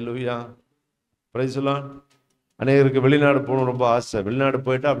 அல்லேலூயா, பிரைஸ் தி லார்ட். அநேகருக்கு வெளிநாடு போகணும் ரொம்ப ஆசை. வெளிநாடு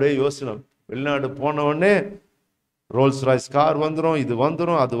போயிட்டு அப்படியே யோசனம், வெளிநாடு போன உடனே ரோல்ஸ் ராய்ஸ் கார் வந்துடும், இது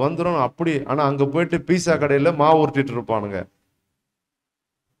வந்துடும், அது வந்துடும் அப்படி. ஆனா அங்க போயிட்டு பீஸா கடையில மாவு உருட்டிட்டு இருப்பானுங்க.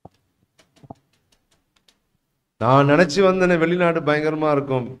 நான் நினைச்சு வந்தேனே வெளிநாடு பயங்கரமா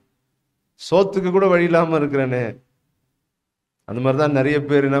இருக்கும், சோத்துக்கு கூட வழி இல்லாம இருக்கிறேனே. அந்த மாதிரிதான் நிறைய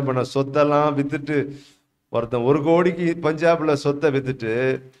பேர் என்ன பண்ண, சொத்தெல்லாம் வித்துட்டு, ஒருத்தன் 1 கோடிக்கு பஞ்சாப்ல சொத்தை வித்துட்டு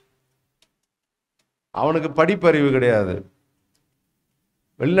அவனுக்கு படிப்பறிவு கிடையாது.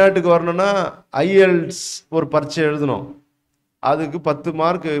 வெளிநாட்டுக்கு வரணும்னா ஐஎல்ஸ் ஒரு பரீட்சை எழுதணும், அதுக்கு 10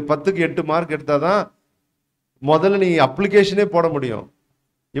 மார்க், 10க்கு 8 மார்க் எடுத்தாதான் முதல்ல நீ அப்ளிகேஷனே போட முடியும்.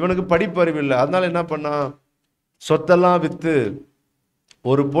 இவனுக்கு படிப்பறிவு இல்லை. அதனால என்ன பண்ணா, சொத்தெல்லாம் வித்து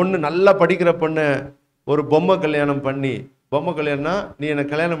ஒரு பொண்ணு, நல்லா படிக்கிற பொண்ணு, ஒரு பொம்மை கல்யாணம் பண்ணி, பொம்மை கல்யாணம்னா நீ என்னை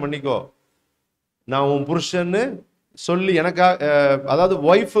கல்யாணம் பண்ணிக்கோ, நான் உன் புருஷன்னு சொல்லி எனக்காக, அதாவது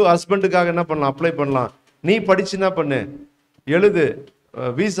ஒய்ஃப் ஹஸ்பண்டுக்காக என்ன பண்ணலாம், அப்ளை பண்ணலாம். நீ படிச்சு என்ன பண்ணு, எழுது,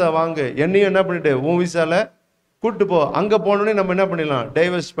 விசா வாங்கு, என்னையும் என்ன பண்ணிட்டு உன் விசால கூட்டு போ. அங்க போனோடனே நம்ம என்ன பண்ணிடலாம்,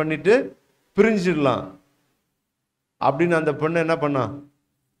 டைவர்ஸ் பண்ணிட்டு பிரிஞ்சிடலாம் அப்படின்னு அந்த பொண்ணு என்ன பண்ணா,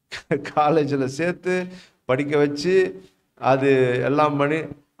 காலேஜில் சேர்த்து படிக்க வச்சு அது எல்லாம் பண்ணி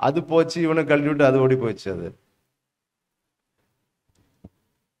அது போச்சு, இவனை கழட்டி விட்டு அது ஓடி போச்சு. அது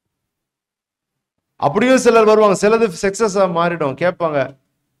அப்படியும் சிலர் வருவாங்க, சிலது சக்சஸா மாறிடும். கேட்பாங்க,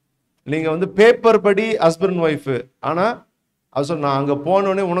 நீங்க பேப்பர் படி ஹஸ்பண்ட் ஒய்ஃப், ஆனா அது சொல், நான் அங்க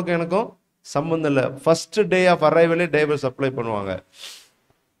போனோடனே உனக்கும் எனக்கும் சம்பந்தம் இல்லை, first day of அரைவலே divorce apply பண்ணுவாங்க.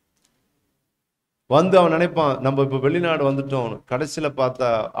 அவன் நினைப்பான் நம்ம இப்ப வெளிநாடு வந்துட்டோம், கடைசியில பார்த்தா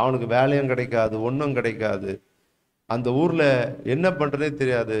அவனுக்கு வேலையும் கிடைக்காது, ஒன்றும் கிடைக்காது, அந்த ஊர்ல என்ன பண்றதே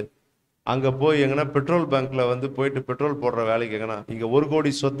தெரியாது. அங்க போய் எங்கன்னா பெட்ரோல் பேங்க்ல போயிட்டு பெட்ரோல் போடுற வேலைக்கு எங்கன்னா, இங்க 1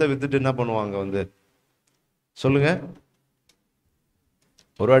 கோடி சொத்தை வித்துட்டு என்ன பண்ணுவாங்க சொல்லுங்க.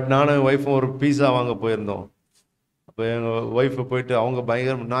 ஒரு வாட்டி நானும் ஒய்ஃபும் ஒரு பீஸா வாங்க போயிருந்தோம். அப்போ எங்கள் ஒய்ஃபை போயிட்டு அவங்க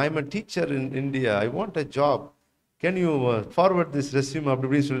பயங்கரம், நான் I'm teacher in India, I want a job, can you forward this resume அப்படி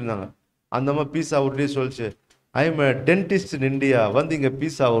இப்படின்னு சொல்லியிருந்தாங்க. அந்த மாதிரி பீஸா உருட்டி சொல்லிச்சு, I am a dentist in India. வந்து இங்க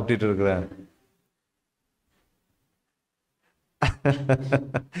பீஸா ஒட்டிட்டு இருக்கிறேன்.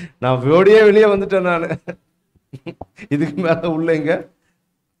 நான் வெளியே வந்துட்டேன் நான். இதுக்கு மேல உள்ளேங்க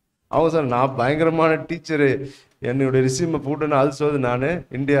அவங்க சார் நான் பயங்கரமான டீச்சரு, என்னுடைய ரிசீமை போட்டு அல்சோது நான்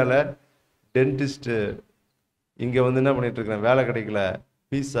இந்தியாவில் டென்டிஸ்ட்டு, இங்கே வந்து என்ன பண்ணிட்டு இருக்கிறேன், வேலை கிடைக்கல,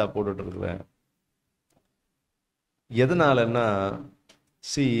 பீஸா போட்டுட்டு இருக்கிறேன். எதனாலன்னா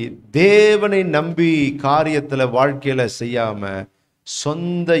தேவனை நம்பி காரியத்துல வாழ்க்கையில செய்யாம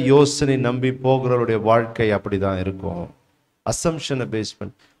சொந்த யோசனை நம்பி போகிறவருடைய வாழ்க்கை அப்படிதான் இருக்கும். அசம்ஷனை பேஸ்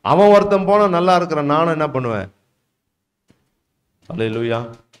பண்ணி அவன் ஒருத்தன் போனா நல்லா இருக்கிறான், நானும் என்ன பண்ணுவேன். அல்லேலூயா.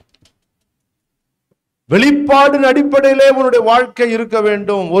 வெளிப்பாடின் அடிப்படையிலே உன்னுடைய வாழ்க்கை இருக்க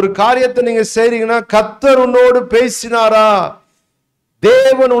வேண்டும். ஒரு காரியத்தை நீங்க செய்றீங்கன்னா கர்த்தர் உன்னோடு பேசினாரா,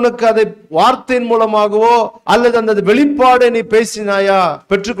 தேவன் உனக்கு அதை வார்த்தையின் மூலமாகவோ அல்லது அந்த வெளிப்பாடை நீ பேசினாயா,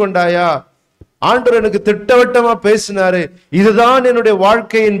 பெற்றுக்கொண்டாயா, ஆண்டவர் எனக்கு திட்டவட்டமா பேசினாரு, இதுதான் என்னுடைய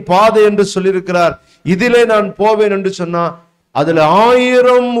வாழ்க்கையின் பாதை என்று சொல்லியிருக்கிறார், இதிலே நான் போவேன் என்று சொன்னா அதுல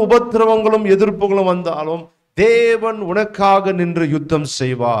 1000 உபத்திரவங்களும் எதிர்ப்புகளும் வந்தாலும் தேவன் உனக்காக நின்று யுத்தம்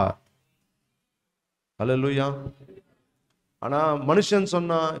செய்வார். அல்லேலூயா. ஆனா மனுஷன்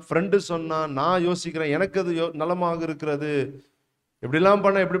சொன்னா, ஃப்ரெண்டு சொன்னா, நான் யோசிக்கிறேன் எனக்கு அது நலமாக இருக்கிறது, இப்படிலாம்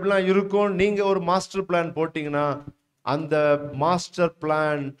பண்ண இப்படிலாம் இருக்கும். நீங்க ஒரு மாஸ்டர் பிளான் போட்டீங்கன்னா அந்த மாஸ்டர்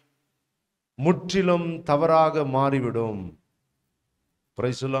பிளான் முற்றிலும் தவறாக மாறிவிடும்.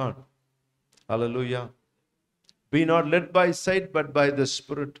 Praise the Lord. Hallelujah. Be not led by sight but by the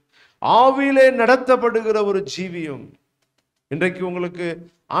spirit. ஆவியிலே நடத்தப்படுகிற ஒரு ஜீவியம். இன்றைக்கு உங்களுக்கு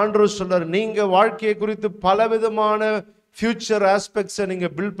ஆண்டவர் சொல்றார், நீங்க வாழ்க்கையை குறித்து பலவிதமான ஃபியூச்சர் ஆஸ்பெக்ட்ஸை நீங்க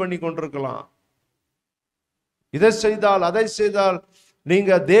பில்ட் பண்ணி கொண்டிருக்கலாம். இதை செய்தால் அதை செய்தால்,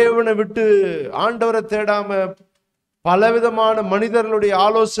 நீங்க தேவனை விட்டு ஆண்டவரை தேடாம பலவிதமான மனிதர்களுடைய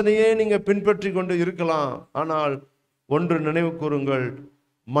ஆலோசனையே நீங்க பின்பற்றி கொண்டு இருக்கலாம். ஆனால் ஒன்று நினைவு கூறுங்கள்,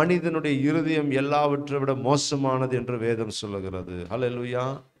 மனிதனுடைய இருதயம் எல்லாவற்றை விட மோசமானது என்று வேதம் சொல்லுகிறது. ஹல்லேலூயா.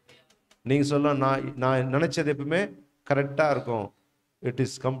 நீங்க சொல்ல நான் நினைச்சது எப்பவுமே கரெக்டா இருக்கும். It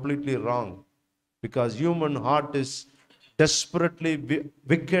is completely wrong because human heart is desperately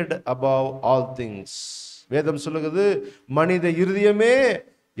wicked above all things. வேதம் சொல்லுகிறது, மனித இருதயமே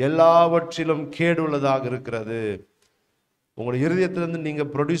எல்லாவற்றிலும் கேடுள்ளதாக இருக்கிறது. உங்களுடைய இருதயத்திலிருந்து நீங்க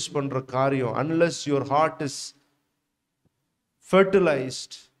ப்ரொடியூஸ் பண்ற காரியம், unless your heart is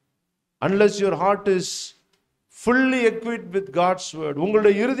fertilized, unless your heart is fully equipped with God's word,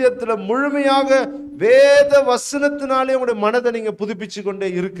 உங்களுடைய இருதயத்துல முழுமையாக வேத வசனத்தினாலே உங்களுடைய மனதை நீங்க புதுப்பிச்சு கொண்டே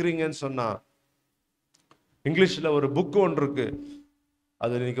இருக்கிறீங்கன்னு சொன்னா, இங்கிலீஷ்ல ஒரு புக் ஒன்று இருக்கு,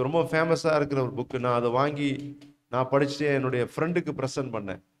 அது இன்னைக்கு ரொம்ப ஃபேமஸா இருக்கிற ஒரு புக்கு. நான் அதை வாங்கி நான் படிச்சுட்டு என்னுடைய ஃப்ரெண்டுக்கு ப்ரெசென்ட்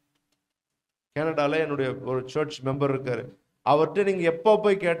பண்ணேன். கனடால என்னுடைய ஒரு சர்ச் மெம்பர் இருக்காரு. அவர்கிட்ட நீங்க எப்போ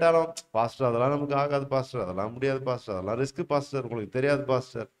போய் கேட்டாலும், பாஸ்டர் அதெல்லாம் நமக்கு ஆகாது பாஸ்டர், அதெல்லாம் முடியாது பாஸ்டர், அதெல்லாம் ரிஸ்க் பாஸ்டர், உங்களுக்கு தெரியாது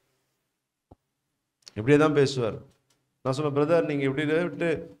பாஸ்டர், இப்படியே தான் பேசுவார். நான் சொன்னேன், பிரதர் நீங்க இப்படி விட்டு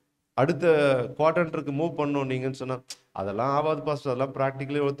அடுத்த குவார்டருக்கு மூவ் பண்ணணும் நீங்கன்னு சொன்னா, அதெல்லாம் ஆகாது பாஸ்டர், அதெல்லாம்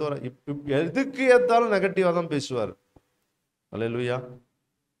ப்ராக்டிக்கலி ஒத்து வர, எதுக்கு ஏத்தாலும் நெகட்டிவா தான் பேசுவார். அல்லேலூயா.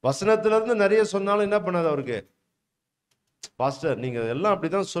 வசனத்துல இருந்து நிறைய சொன்னாலும் என்ன பண்ணாது அவருக்கு, பாஸ்டர் நீங்க எல்லாம்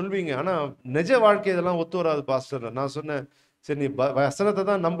அப்படிதான் சொல்வீங்க, ஆனா நிஜ வாழ்க்கை இதெல்லாம் ஒத்து வராது பாஸ்டர். நான் சொன்னேன், சரி நீ வசனத்தை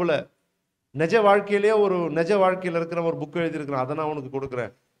தான் நம்பல, நிஜ வாழ்க்கையிலேயே ஒரு நிஜ வாழ்க்கையில் இருக்கிற ஒரு புக் எழுதியிருக்கிறேன், அதை நான் உனக்கு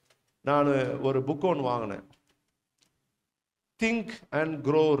கொடுக்குறேன். நான் ஒரு புக் ஒன்று வாங்கினேன், think and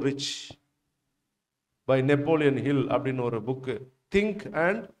grow rich by Napoleon hill அப்படின்னு ஒரு book. Think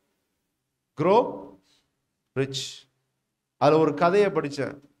and grow rich. அதில் ஒரு கதையை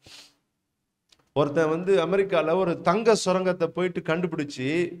படித்தேன். ஒருத்தன் வந்து அமெரிக்காவில் ஒரு தங்க சுரங்கத்தை போயிட்டு கண்டுபிடிச்சி,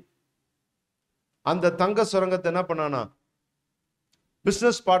 அந்த தங்க சுரங்கத்தை என்ன பண்ணானா,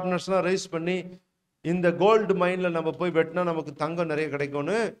 பிஸ்னஸ் பார்ட்னர்ஸ்லாம் ரைஸ் பண்ணி, இந்த கோல்டு மைனில் நம்ம போய் வெட்டினா நமக்கு தங்கம் நிறைய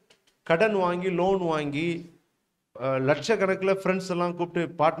கிடைக்கும்னு கடன் வாங்கி லோன் வாங்கி லட்சக்கணக்கில் ஃப்ரெண்ட்ஸ் எல்லாம் கூப்பிட்டு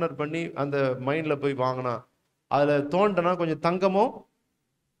பார்ட்னர் பண்ணி அந்த மைனில் போய் வாங்கினான். அதில் தோண்டனா கொஞ்சம் தங்கமும்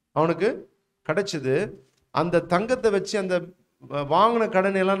அவனுக்கு கிடைச்சிது. அந்த தங்கத்தை வச்சு அந்த வாங்கின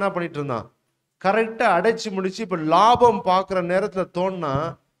கடனை எல்லாம் என்ன பண்ணிட்டு இருந்தான், கரெக்டாக அடைச்சி முடிச்சு இப்போ லாபம் பார்க்குற நேரத்தில் தோணுனா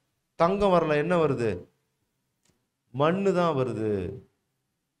தங்கம் வரல, என்ன வருது, மண்ணு தான் வருது.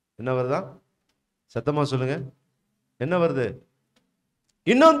 என்ன வருதா, சத்தமா சொல்லுங்க, என்ன வருது,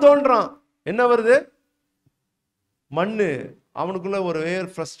 இன்னும் தோன்றான், என்ன வருது, மண்ணு. அவனுக்குள்ள ஒரு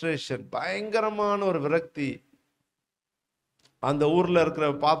ஃப்ரஸ்ட்ரேஷன், பயங்கரமான ஒரு விரக்தி. அந்த ஊர்ல இருக்கிற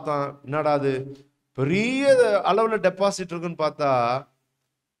பார்த்தான், என்னடா அது பெரிய அளவில் டெபாசிட் இருக்குன்னு பார்த்தா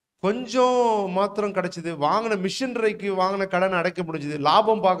கொஞ்சம் மாத்திரம் கிடைச்சிது. வாங்கின மிஷினரிக்கு வாங்கின கடனை அடைக்க முடிஞ்சுது.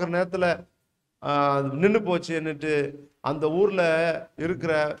 லாபம் பார்க்குற நேரத்தில் நின்று போச்சுன்னுட்டு அந்த ஊரில்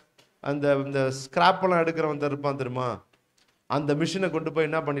இருக்கிற அந்த இந்த ஸ்கிராப்பெல்லாம் எடுக்கிறவன் இருப்பான் தெரியுமா, அந்த மிஷினை கொண்டு போய்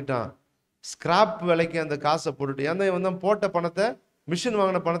என்ன பண்ணிட்டான், ஸ்கிராப் விலைக்கு அந்த காசை போட்டுட்டு, ஏன்னா இவன் தான் போட்ட பணத்தை, மிஷின்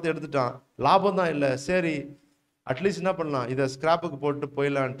வாங்கின பணத்தை எடுத்துட்டான், லாபம் தான் இல்லை. சரி அட்லீஸ்ட் என்ன பண்ணலாம், இதை ஸ்கிராப்புக்கு போட்டு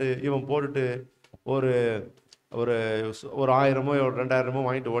போயிடலான்ட்டு இவன் போட்டுட்டு ஒரு ஒரு ஒரு 1000மோ 2000மோ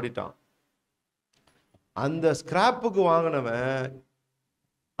வாங்கிட்டு ஓடிட்டான். அந்த ஸ்கிராப்புக்கு வாங்கினவன்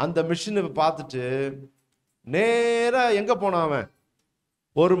அந்த மிஷினை பார்த்துட்டு நேரா எங்க போனான், அவன்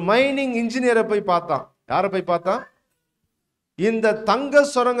ஒரு மைனிங் இன்ஜினியரை போய் பார்த்தான். யாரை போய் பார்த்தான்? இந்த தங்க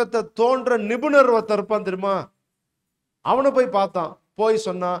சுரங்கத்தை தோன்ற நிபுணர் ஒருத்தர் இருப்பான் தெரியுமா, அவனை போய் பார்த்தான். போய்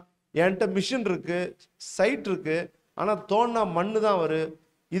சொன்னான், என்கிட்ட மிஷின் இருக்கு, சைட் இருக்கு, ஆனா தோண்டா மண்ணு தான் வரும்,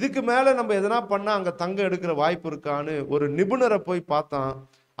 இதுக்கு மேல நம்ம எதனா பண்ணா அங்க தங்கம் எடுக்கிற வாய்ப்பு இருக்கான்னு ஒரு நிபுணரை போய் பார்த்தான்.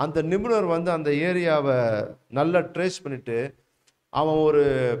 அந்த நிபுணர் வந்து அந்த ஏரியாவை நல்லா ட்ரேஸ் பண்ணிட்டு அவன்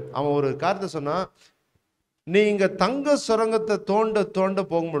ஒரு காரியத்தை சொன்னான், நீங்க தங்க சுரங்கத்தை தோண்ட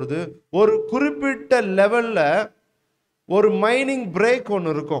போகும்பொழுது ஒரு குறிப்பிட்ட லெவல்ல ஒரு மைனிங் பிரேக்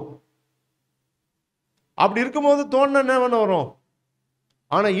ஒன்று இருக்கும். அப்படி இருக்கும்போது தோண்ட என்ன வரும்,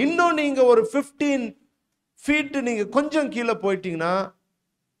 ஆனா இன்னும் நீங்க ஒரு 15 feet நீங்க கொஞ்சம் கீழே போயிட்டீங்கன்னா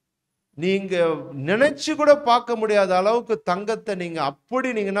நீங்க நினைச்சு கூட பார்க்க முடியாத அளவுக்கு தங்கத்தை நீங்க அப்படி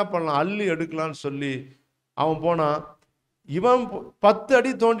நீங்க என்ன பண்ணலாம், அள்ளி எடுக்கலாம்னு சொல்லி அவன் போனான். இவன் 10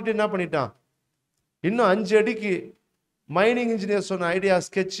 அடி தோண்டிட்டு என்ன பண்ணிட்டான், இன்னும் 5 அடிக்கு மைனிங் இன்ஜினியர் சொன்ன ஐடியா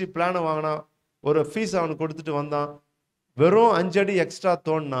ஸ்கெட்ச் பிளானை வாங்கினான், ஒரு ஃபீஸ் அவனுக்கு கொடுத்துட்டு வந்தான். வெறும் 5 அடி எக்ஸ்ட்ரா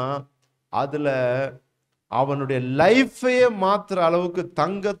தோண்டினா அதுல அவனுடைய லைஃபையே மாத்துற அளவுக்கு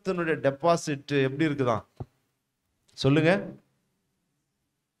தங்கத்தினுடைய டெபாசிட் எப்படி இருக்குதான் சொல்லுங்க.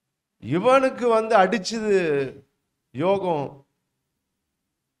 இவனுக்கு வந்து அடிச்சது யோகம்.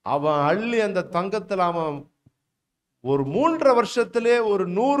 அவன் அள்ளி அந்த தங்கத்தில் அவன் ஒரு 3.5 வருஷத்திலே ஒரு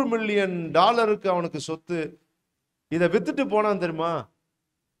 $100 மில்லியன் அவனுக்கு சொத்து. இதை வித்துட்டு போனான் தெரியுமா.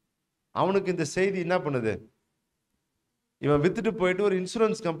 அவனுக்கு இந்த செய்தி என்ன பண்ணுது, இவன் வித்துட்டு போயிட்டு ஒரு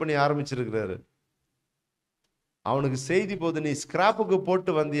இன்சூரன்ஸ் கம்பெனி ஆரம்பிச்சிருக்கிறாரு. அவனுக்கு செய்தி போது, நீ ஸ்கிராப்புக்கு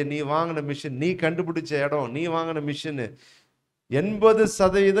போட்டு வந்திய, நீ வாங்கின மிஷின், நீ கண்டுபிடிச்ச இடம், நீ வாங்கின மிஷின்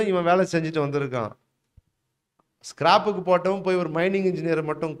 80% இவன் வேலை செஞ்சுட்டு வந்திருக்கான். ஸ்கிராப்புக்கு போட்டவன் போய் ஒரு மைனிங் இன்ஜினியரை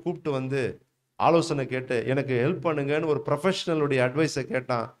மட்டும் கூப்பிட்டு வந்து ஆலோசனை கேட்டு எனக்கு ஹெல்ப் பண்ணுங்கன்னு ஒரு ப்ரொஃபஷனலுடைய அட்வைஸை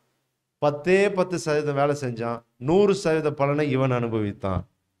கேட்டான். 10% வேலை செஞ்சான், 100% பலனை இவன் அனுபவித்தான்.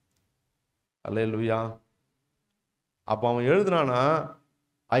 அல்லேலூயா. அப்போ அவன் எழுதுனானா,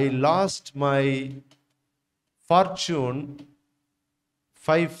 ஐ லாஸ்ட் மை ஃபார்ச்சூன்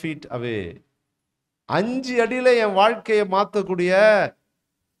 5 feet அவே. 5 அடியில என் வாழ்க்கையை மாற்றக்கூடிய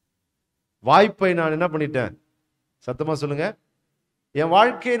வாய்ப்பை நான் என்ன பண்ணிட்டேன், சத்தமா சொல்லுங்க. என்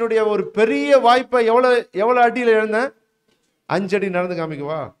வாழ்க்கையினுடைய ஒரு பெரிய வாய்ப்பை எவ்வளவு அடியில் எழுந்தேன், 5 அடி நடந்து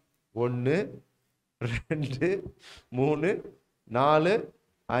காமிக்கவா, 1 2 3 4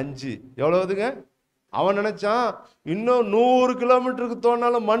 5 எவ்வளவுதுங்க. அவன் நினைச்சான் இன்னும் 100 கிலோமீட்டருக்கு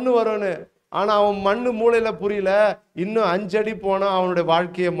தோணாலும் மண்ணு வரும்னு. ஆனா அவன் மண்ணு மூளையில புரியல, இன்னும் 5 அடி போனா அவனுடைய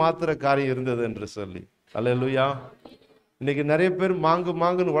வாழ்க்கையை மாத்துற காரியம் இருந்தது என்று சொல்லி. அல்லேலூயா. இன்னைக்கு நிறைய பேர்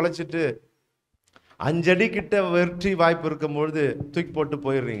மாங்குன்னு உழைச்சிட்டு 5 அடி கிட்ட வெற்றி வாய்ப்பு இருக்கும் பொழுது தூக்கி போட்டு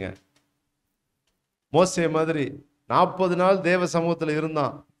போயிடுறீங்க. மோசே மாதிரி 40 நாள் தேவ சமூகத்தில்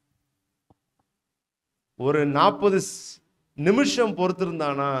இருந்தான். ஒரு 40 நிமிஷம்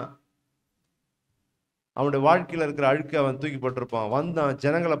பொறுத்திருந்தானா அவனுடைய வாழ்க்கையில் இருக்கிற அழுக்க அவன் தூக்கி போட்டிருப்பான். வந்தான்,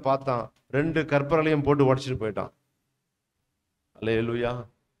 ஜனங்களை பார்த்தான், 2 கற்பனையும் போட்டு உடச்சிட்டு போயிட்டான். அல்லேலூயா,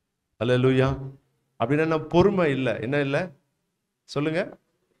 அல்லேலூயா. அப்படின்னா பொறுமை இல்லை, என்ன இல்லை சொல்லுங்க.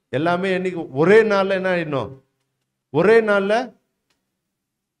 எல்லாமே இன்னைக்கு ஒரே நாள்ல என்ன ஆயிடணும், ஒரே நாள்ல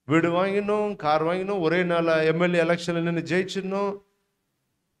வீடு வாங்கிடணும், கார் வாங்கிடணும், ஒரே நாள்ல எம்எல்ஏ எலெக்ஷன்ல நின்று ஜெயிச்சிடணும்,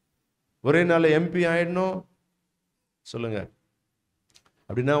 ஒரே நாள்ல எம்பி ஆயிடணும். சொல்லுங்க.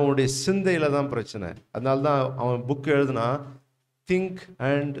 அப்படின்னா அவனுடைய சிந்தையில தான் பிரச்சனை. அதனால தான் அவன் புக் எழுதுனா, திங்க்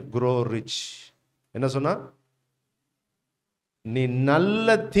அண்ட் க்ரோ ரிச். என்ன சொன்னா, நீ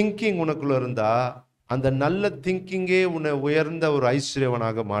நல்ல திங்கிங் உனக்குள்ள இருந்தா அந்த நல்ல திங்கிங்கே உன்னை உயர்ந்த ஒரு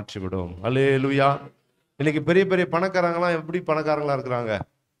ஐஸ்வர்யவனாக மாற்றிவிடும். அல்லேலூயா. இன்னைக்கு பெரிய பெரிய பணக்காரங்களாம் எப்படி பணக்காரங்களா இருக்கிறாங்க,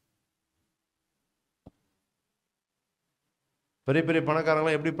 பெரிய பெரிய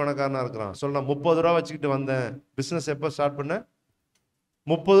பணக்காரங்களாம் எப்படி பணக்காரனா இருக்கிறான் சொல்ல. 30 ரூபா வச்சுக்கிட்டு வந்தேன், பிசினஸ் எப்போ ஸ்டார்ட் பண்ண,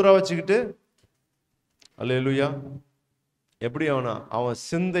 30 ரூபா வச்சுக்கிட்டு. அல்லேலூயா. எப்படி அவன்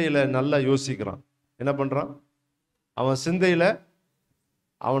சிந்தையில நல்லா யோசிக்கிறான். என்ன பண்றான், அவன் சிந்தையில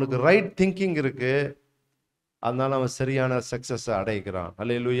அவனுக்கு ரைட் திங்கிங் இருக்கு, அதனால அவன் சரியான சக்சஸ் அடைகிறான்.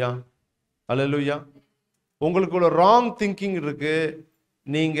 அல்லேலூயா, அல்லேலூயா. உங்களுக்குள்ள ராங் திங்கிங் இருக்கு,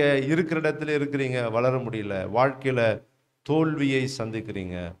 நீங்க இருக்கிற இடத்துல இருக்கிறீங்க, வளர முடியல, வாழ்க்கையில தோல்வியை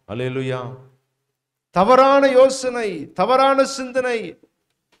சந்திக்கிறீங்க. அல்லேலூயா. தவறான யோசனை, தவறான சிந்தனை,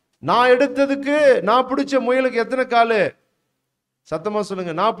 நான் எடுத்ததுக்கு, நான் பிடிச்ச முயலுக்கு எத்தனை காலு? சத்தமா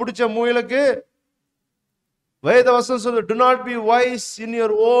சொல்லுங்க. நான் பிடிச்ச முயலுக்கு வேத வசனம் சொல்லுது, do not be wise in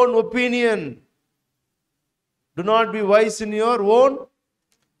your own opinion. Do not be wise in your own.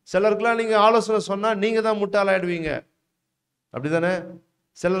 சிலருக்குலாம் நீங்க ஆலோசனை சொன்னா நீங்க தான் முட்டாளாயிடுவீங்க, அப்படிதானே?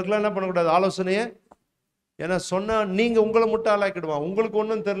 சிலருக்குலாம் என்ன பண்ணக்கூடாது ஆலோசனையே, ஏன்னா சொன்னா நீங்க உங்களை முட்டாளாக்கிடுவான், உங்களுக்கு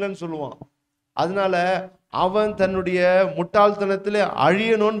ஒன்றும் தெரியலன்னு சொல்லுவான். அதனால அவன் தன்னுடைய முட்டாள்தனத்திலே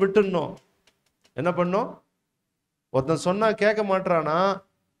அழியணும்னு விட்டுடணும். என்ன பண்ணும்? ஒருத்தன் சொன்னா கேட்க மாட்டானா,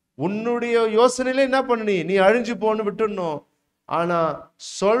 உன்னுடைய யோசனையில என்ன பண்ணி நீ அழிஞ்சு போன்னு விட்டுடணும். ஆனா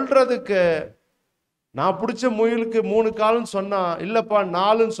சொல்றதுக்கு, நான் பிடிச்ச முயலுக்கு 3 காலுன்னு சொன்னா, இல்லப்பா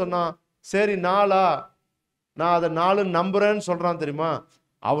 4ன்னு சொன்னா, சரி 4ஆ, நான் அதை 4 நம்புறேன்னு சொல்றான் தெரியுமா,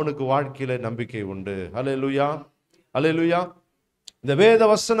 அவனுக்கு வாழ்க்கையில நம்பிக்கை உண்டு. அல்லேலூயா, அல்லேலூயா. இந்த வேத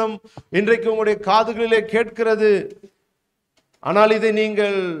வசனம் இன்றைக்கு உங்களுடைய காதுகளிலே கேட்கிறது. ஆனால் இதை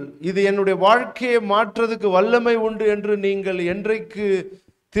நீங்கள், இது என்னுடைய வாழ்க்கையை மாற்றுறதுக்கு வல்லமை உண்டு என்று நீங்கள் என்றைக்கு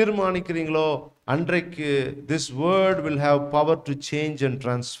தீர்மானிக்கிறீங்களோ அன்றைக்கு this word will have power to change and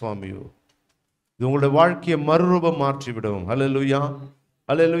transform you. இது உங்களுடைய வாழ்க்கையை மறுரூபம் மாற்றிவிடும். அல்லேலூயா,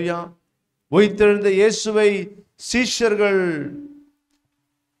 அல்லேலூயா. உயிர்த்தெழுந்த இயேசுவை சீஷர்கள்,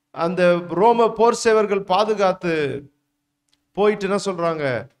 அந்த ரோம போர் சேவர்கள் பாதுகாத்து போயிட்டு என்ன சொல்றாங்க,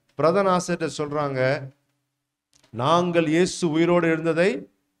 பிரதான ஆசிரியர் சொல்றாங்க, நாங்கள் இயேசு உயிரோடு இருந்ததை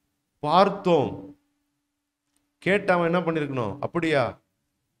பார்த்தோம். கேட்டவன் என்ன பண்ணிருக்கணும், அப்படியா,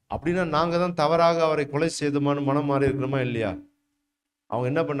 அப்படின்னா நாங்க தான் தவறாக அவரை கொலை செய்தோமான்னு மனம் மாறி இருக்கணுமா இல்லையா? அவங்க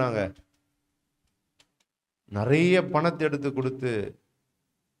என்ன பண்ணாங்க, நிறைய பணத்தை எடுத்து கொடுத்து,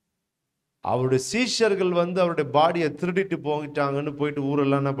 அவருடைய சீஷர்கள் அவருடைய பாடியை திருடிட்டு போயிட்டாங்கன்னு போயிட்டு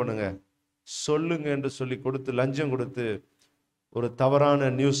ஊரெல்லாம் என்ன பண்ணுங்க சொல்லுங்க என்று சொல்லி கொடுத்து, லஞ்சம் கொடுத்து ஒரு தவறான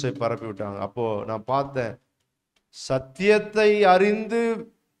நியூஸை பரப்பி விட்டாங்க. அப்போ நான் பார்த்தேன், சத்தியத்தை அறிந்து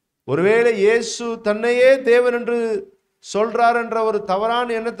ஒருவேளை இயேசு தன்னையே தேவன் என்று சொல்றார் என்ற ஒரு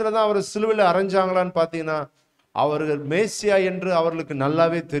தவறான எண்ணத்துல தான் அவர் சிலுவையில் அரைஞ்சாங்களான்னு பார்த்தீங்கன்னா, அவர்கள் மேசியா என்று அவர்களுக்கு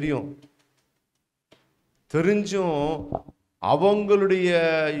நல்லாவே தெரியும். தெரிஞ்சும் அவங்களுடைய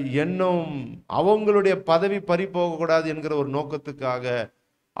எண்ணம், அவங்களுடைய பதவி பறி போகக்கூடாது என்கிற ஒரு நோக்கத்துக்காக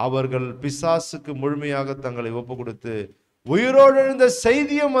அவர்கள் பிசாசுக்கு முழுமையாக தங்களை ஒப்பு கொடுத்து உயிரோடு எழுந்த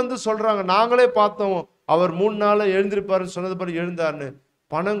செய்தியும் சொல்றாங்க, நாங்களே பார்த்தோம், அவர் 3 நாள் எழுந்திருப்பாருன்னு சொன்னது படி எழுந்தார்னு.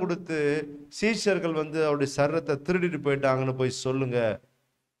 பணம் கொடுத்து சீஷர்கள் அவருடைய சரீரத்தை திருடிட்டு போயிட்டாங்கன்னு போய் சொல்லுங்க.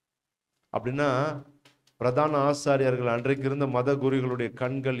 அப்படின்னா பிரதான ஆசாரியர்கள், அன்றைக்கு இருந்த மத குருகளுடைய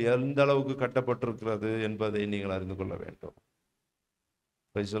கண்கள் எந்த அளவுக்கு கட்டப்பட்டிருக்கிறது என்பதை நீங்கள் அறிந்து கொள்ள வேண்டும்.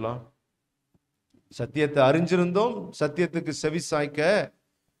 சத்தியத்தை அறிஞ்சிருந்தோம், சத்தியத்துக்கு செவி சாய்க்க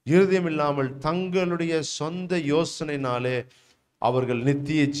இருதயம் இல்லாமல் தங்களுடைய சொந்த யோசனையினாலே அவர்கள்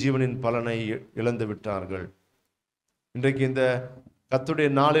நித்திய ஜீவனின் பலனை இழந்து விட்டார்கள். இன்றைக்கு இந்த கர்த்தருடைய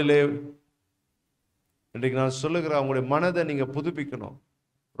நாளிலே இன்றைக்கு நான் சொல்லுகிறேன், அவங்களுடைய மனதை நீங்க புதுப்பிக்கணும்.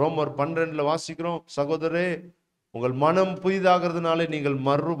 ரோமர் 12 வாசிக்கிறோம், சகோதரே உங்கள் மனம் புதிதாகிறதுனாலே நீங்கள்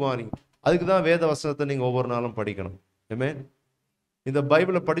மறுமாறி. அதுக்கு தான் வேத வசனத்தை நீங்க ஒவ்வொரு நாளும் படிக்கணும். ஆமென். இந்த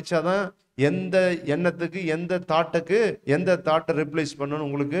பைபிளை படிச்சாதான் எந்த எண்ணத்துக்கு, எந்த தாட்டுக்கு எந்த தாட்டை ரிப்ளேஸ் பண்ணணும்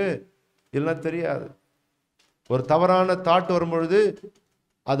உங்களுக்கு எல்லாம் தெரியாது. ஒரு தவறான தாட் வரும்பொழுது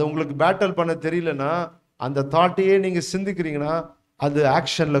அது உங்களுக்கு பேட்டல் பண்ண தெரியலன்னா, அந்த தாட்டையே நீங்க சிந்திக்கிறீங்கன்னா அது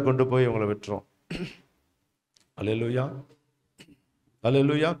ஆக்ஷன்ல கொண்டு போய் உங்களை விட்டுரும். அல்லேலூயா,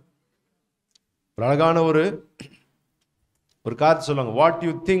 அல்லேலூயா. ஒரு அழகான ஒரு காரியத்தை சொல்லுவாங்க, what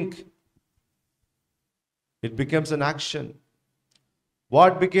you think it becomes an action.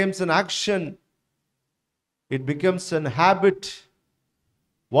 What becomes an action, it becomes an habit.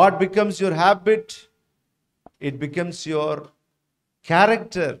 What becomes your habit, it becomes your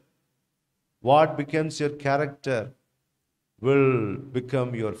character. What becomes your character will become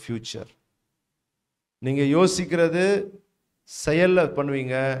your future. நீங்க யோசிக்கிறது செயல்ல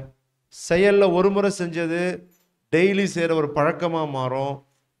பண்ணுவீங்க, செயல்ல ஒரு முறை செஞ்சது daily செய்யற ஒரு பழக்கமா மாறும்,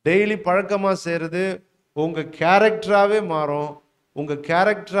 டெய்லி பழக்கமா செய்யறது உங்க கேரக்டராவே மாறும். உங்க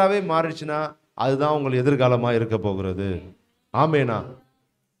கேரக்டராவே மாறிடுச்சுன்னா அதுதான் உங்கள் எதிர்காலமா இருக்க போகிறது. ஆமேனா?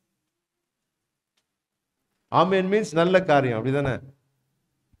 ஆமேன் மீன்ஸ் நல்ல காரியம், அப்படிதானே?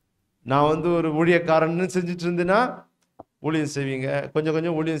 நான் ஒரு ஊழியக்காரன்னு செஞ்சுட்டு இருந்தேன்னா ஊழியம் செய்வீங்க, கொஞ்சம்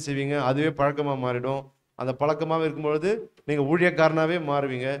கொஞ்சம் ஊழியம் செய்வீங்க, அதுவே பழக்கமா மாறிடும். அந்த பழக்கமாவே இருக்கும்பொழுது நீங்க ஊழியக்காரனாவே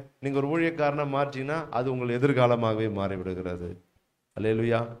மாறுவீங்க. நீங்க ஒரு ஊழியக்காரனா மாறிட்டீங்கன்னா அது உங்கள் எதிர்காலமாகவே மாறிவிடுகிறது.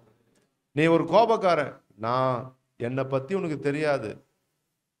 அல்லேலூயா. நீ ஒரு கோபக்காரன், நான் என்னை பத்தி உனக்கு தெரியாது,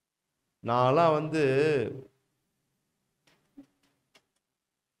 நான்லாம்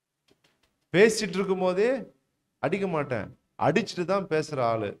பேசிட்டு இருக்கும் போதே அடிக்க மாட்டேன், அடிச்சுட்டு தான் பேசுற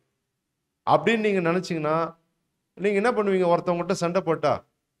ஆளு அப்படின்னு நீங்க நினைச்சீங்கன்னா நீங்க என்ன பண்ணுவீங்க? ஒருத்தவங்ககிட்ட சண்டை போட்டா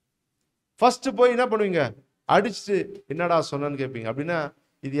ஃபர்ஸ்ட் போய் என்ன பண்ணுவீங்க? அடிச்சுட்டு என்னடா சொன்னேன்னு கேட்பீங்க. அப்படின்னா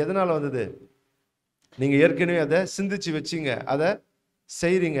இது எதனால வந்தது? நீங்க ஏற்கனவே அதை சிந்திச்சு வச்சிங்க, அதை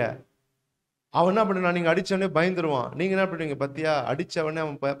செய்றீங்க. அவன் என்ன பண்ணுறான்? நீங்க அடிச்சவனே பயந்துருவான். நீங்க என்ன பண்ணுவீங்க? பத்தியா, அடிச்சவனே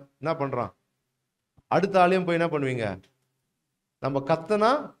அவன் என்ன பண்றான்? அடுத்த ஆளையும் போய் என்ன பண்ணுவீங்க? நம்ம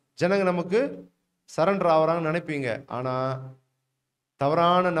கத்தனா ஜனங்க நமக்கு சரண்டர் ஆகிறாங்கன்னு நினைப்பீங்க. ஆனா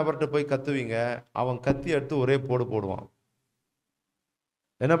தவறான நபர்கிட்ட போய் கத்துவீங்க. அவன் கத்தி எடுத்து ஒரே போடு போடுவான்.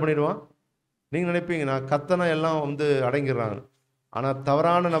 என்ன பண்ணிடுவான்? நீங்க நினைப்பீங்க நான் கத்தனா எல்லாம் அடங்கிடுறாங்க. ஆனா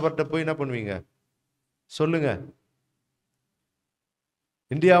தவறான நபர்கிட்ட போய் என்ன பண்ணுவீங்க? சொல்லுங்க.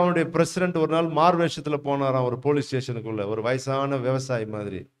 இந்தியாவுடைய பிரசிடென்ட் ஒரு நாள் மார் வேஷத்துல போனாராம் ஒரு போலீஸ் ஸ்டேஷனுக்குள்ள. ஒரு வயசான விவசாயி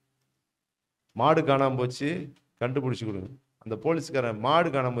மாதிரி. மாடு காணாம போச்சு, கண்டுபிடிச்சு கொடுங்க. அந்த போலீஸ்காரன், மாடு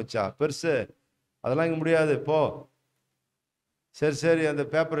காணாம போச்சா? பெருசு, அதெல்லாம் இங்க முடியாது, போ. சரி சரி, அந்த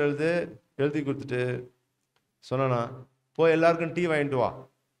பேப்பர் எழுதி கொடுத்துட்டு சொன்னா, போய் எல்லாருக்கும் டீ வாங்கிட்டு வா.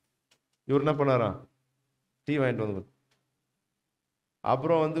 இவர் என்ன பண்ணாராம்? டீ வாங்கிட்டு வந்து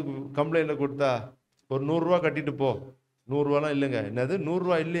அப்புறம் கம்ப்ளைண்ட்ல கொடுத்தா, ஒரு 100 ரூபா கட்டிட்டு போ. 100 ரூபாலாம் இல்லைங்க. என்னது 100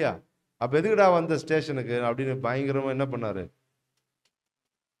 ரூபா இல்லையா? அப்ப எதுக்குடா வந்த ஸ்டேஷனுக்கு அப்படின்னு பயங்கரமா என்ன பண்ணாரு?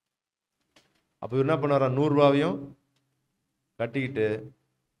 அப்ப இவர் என்ன பண்ணாரா? 100 ரூபாவையும் கட்டிக்கிட்டு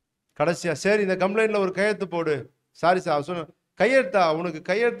கடைசியா, சரி இந்த கம்ப்ளைண்ட்ல ஒரு கையெழுத்து போடு. சாரி சார் சொன்ன. கையெழுத்தா? உனக்கு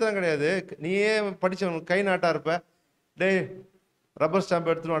கையெழுத்து தான் கிடையாது, நீயே படிச்சவனுக்கு கை நாட்டா இருப்ப. டேய், ரப்பர்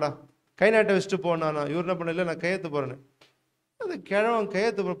ஸ்டாம்ப் எடுத்துன்னு வாடா, கை நாட்டை வச்சுட்டு போனா. இவர் என்ன பண்ணல, நான் கையெழுத்து போறேன்னு. அது கிழவன்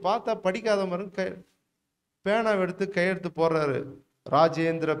கையெழுத்து பார்த்தா படிக்காத மாதிரி பேனாவை எடுத்து கையெழுத்து போடுறாரு.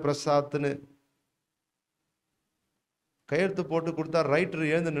 ராஜேந்திர பிரசாத்னு கையெழுத்து போட்டு கொடுத்தா ரைட்டர்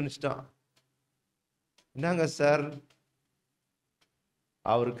எழுந்து நினைச்சிட்டான். என்னங்க சார்?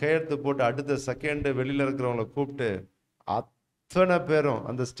 அவர் கையெழுத்து போட்டு அடுத்த செகண்ட் வெளியில இருக்கிறவங்களை கூப்பிட்டு அத்தனை பேரும்,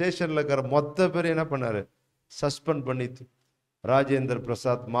 அந்த ஸ்டேஷன்ல இருக்கிற மொத்த பேரும் என்ன பண்ணாரு? சஸ்பெண்ட் பண்ணி ராஜேந்திர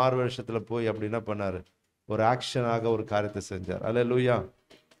பிரசாத் மாறு வருஷத்துல போய் அப்படி என்ன பண்ணாரு? ஒரு ஆக்ஷனாக ஒரு காரியத்தை செஞ்சார். அல்லேலூயா.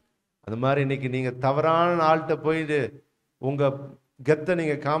 அந்த மாதிரி இன்னைக்கு நீங்க தவறான ஆள்கிட்ட போயிட்டு உங்க கெத்தை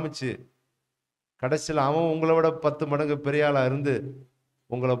நீங்க காமிச்சு கடைசியில் அவன் உங்களை விட 10 மடங்கு பெரிய ஆளா இருந்து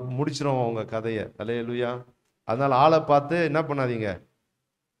உங்களை முடிச்சிருவான் உங்க கதையை. அல்லேலூயா. அதனால ஆளை பார்த்து என்ன பண்ணாதீங்க?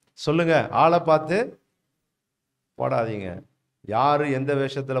 சொல்லுங்க, ஆளை பார்த்து போடாதீங்க. யாரு எந்த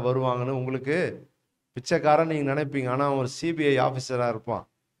வேஷத்துல வருவாங்கன்னு உங்களுக்கு பிச்சைக்காரன் நீங்க நினைப்பீங்க. ஆனா அவன் ஒரு சிபிஐ ஆபீசரா இருப்பான்.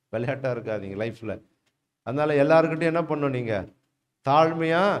 விளையாட்டா இருக்காதீங்க லைஃப்ல. அதனால எல்லாருக்கிட்டையும் என்ன பண்ணும்? நீங்க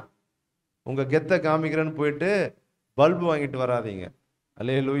தாழ்மையா உங்க கெத்தை காமிக்கிறேன்னு போயிட்டு பல்பு வாங்கிட்டு வராதீங்க.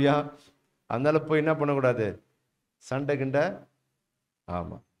 அல்லேலூயா. அதனால போய் என்ன பண்ணக்கூடாது? சண்டை கிண்ட.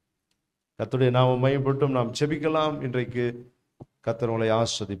 ஆமா. கர்த்தருடைய நாமம் மையப்பட்டும். நாம் செபிக்கலாம். இன்றைக்கு கர்த்தர் உங்களை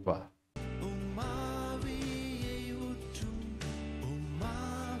ஆஸ்வதிப்பார்.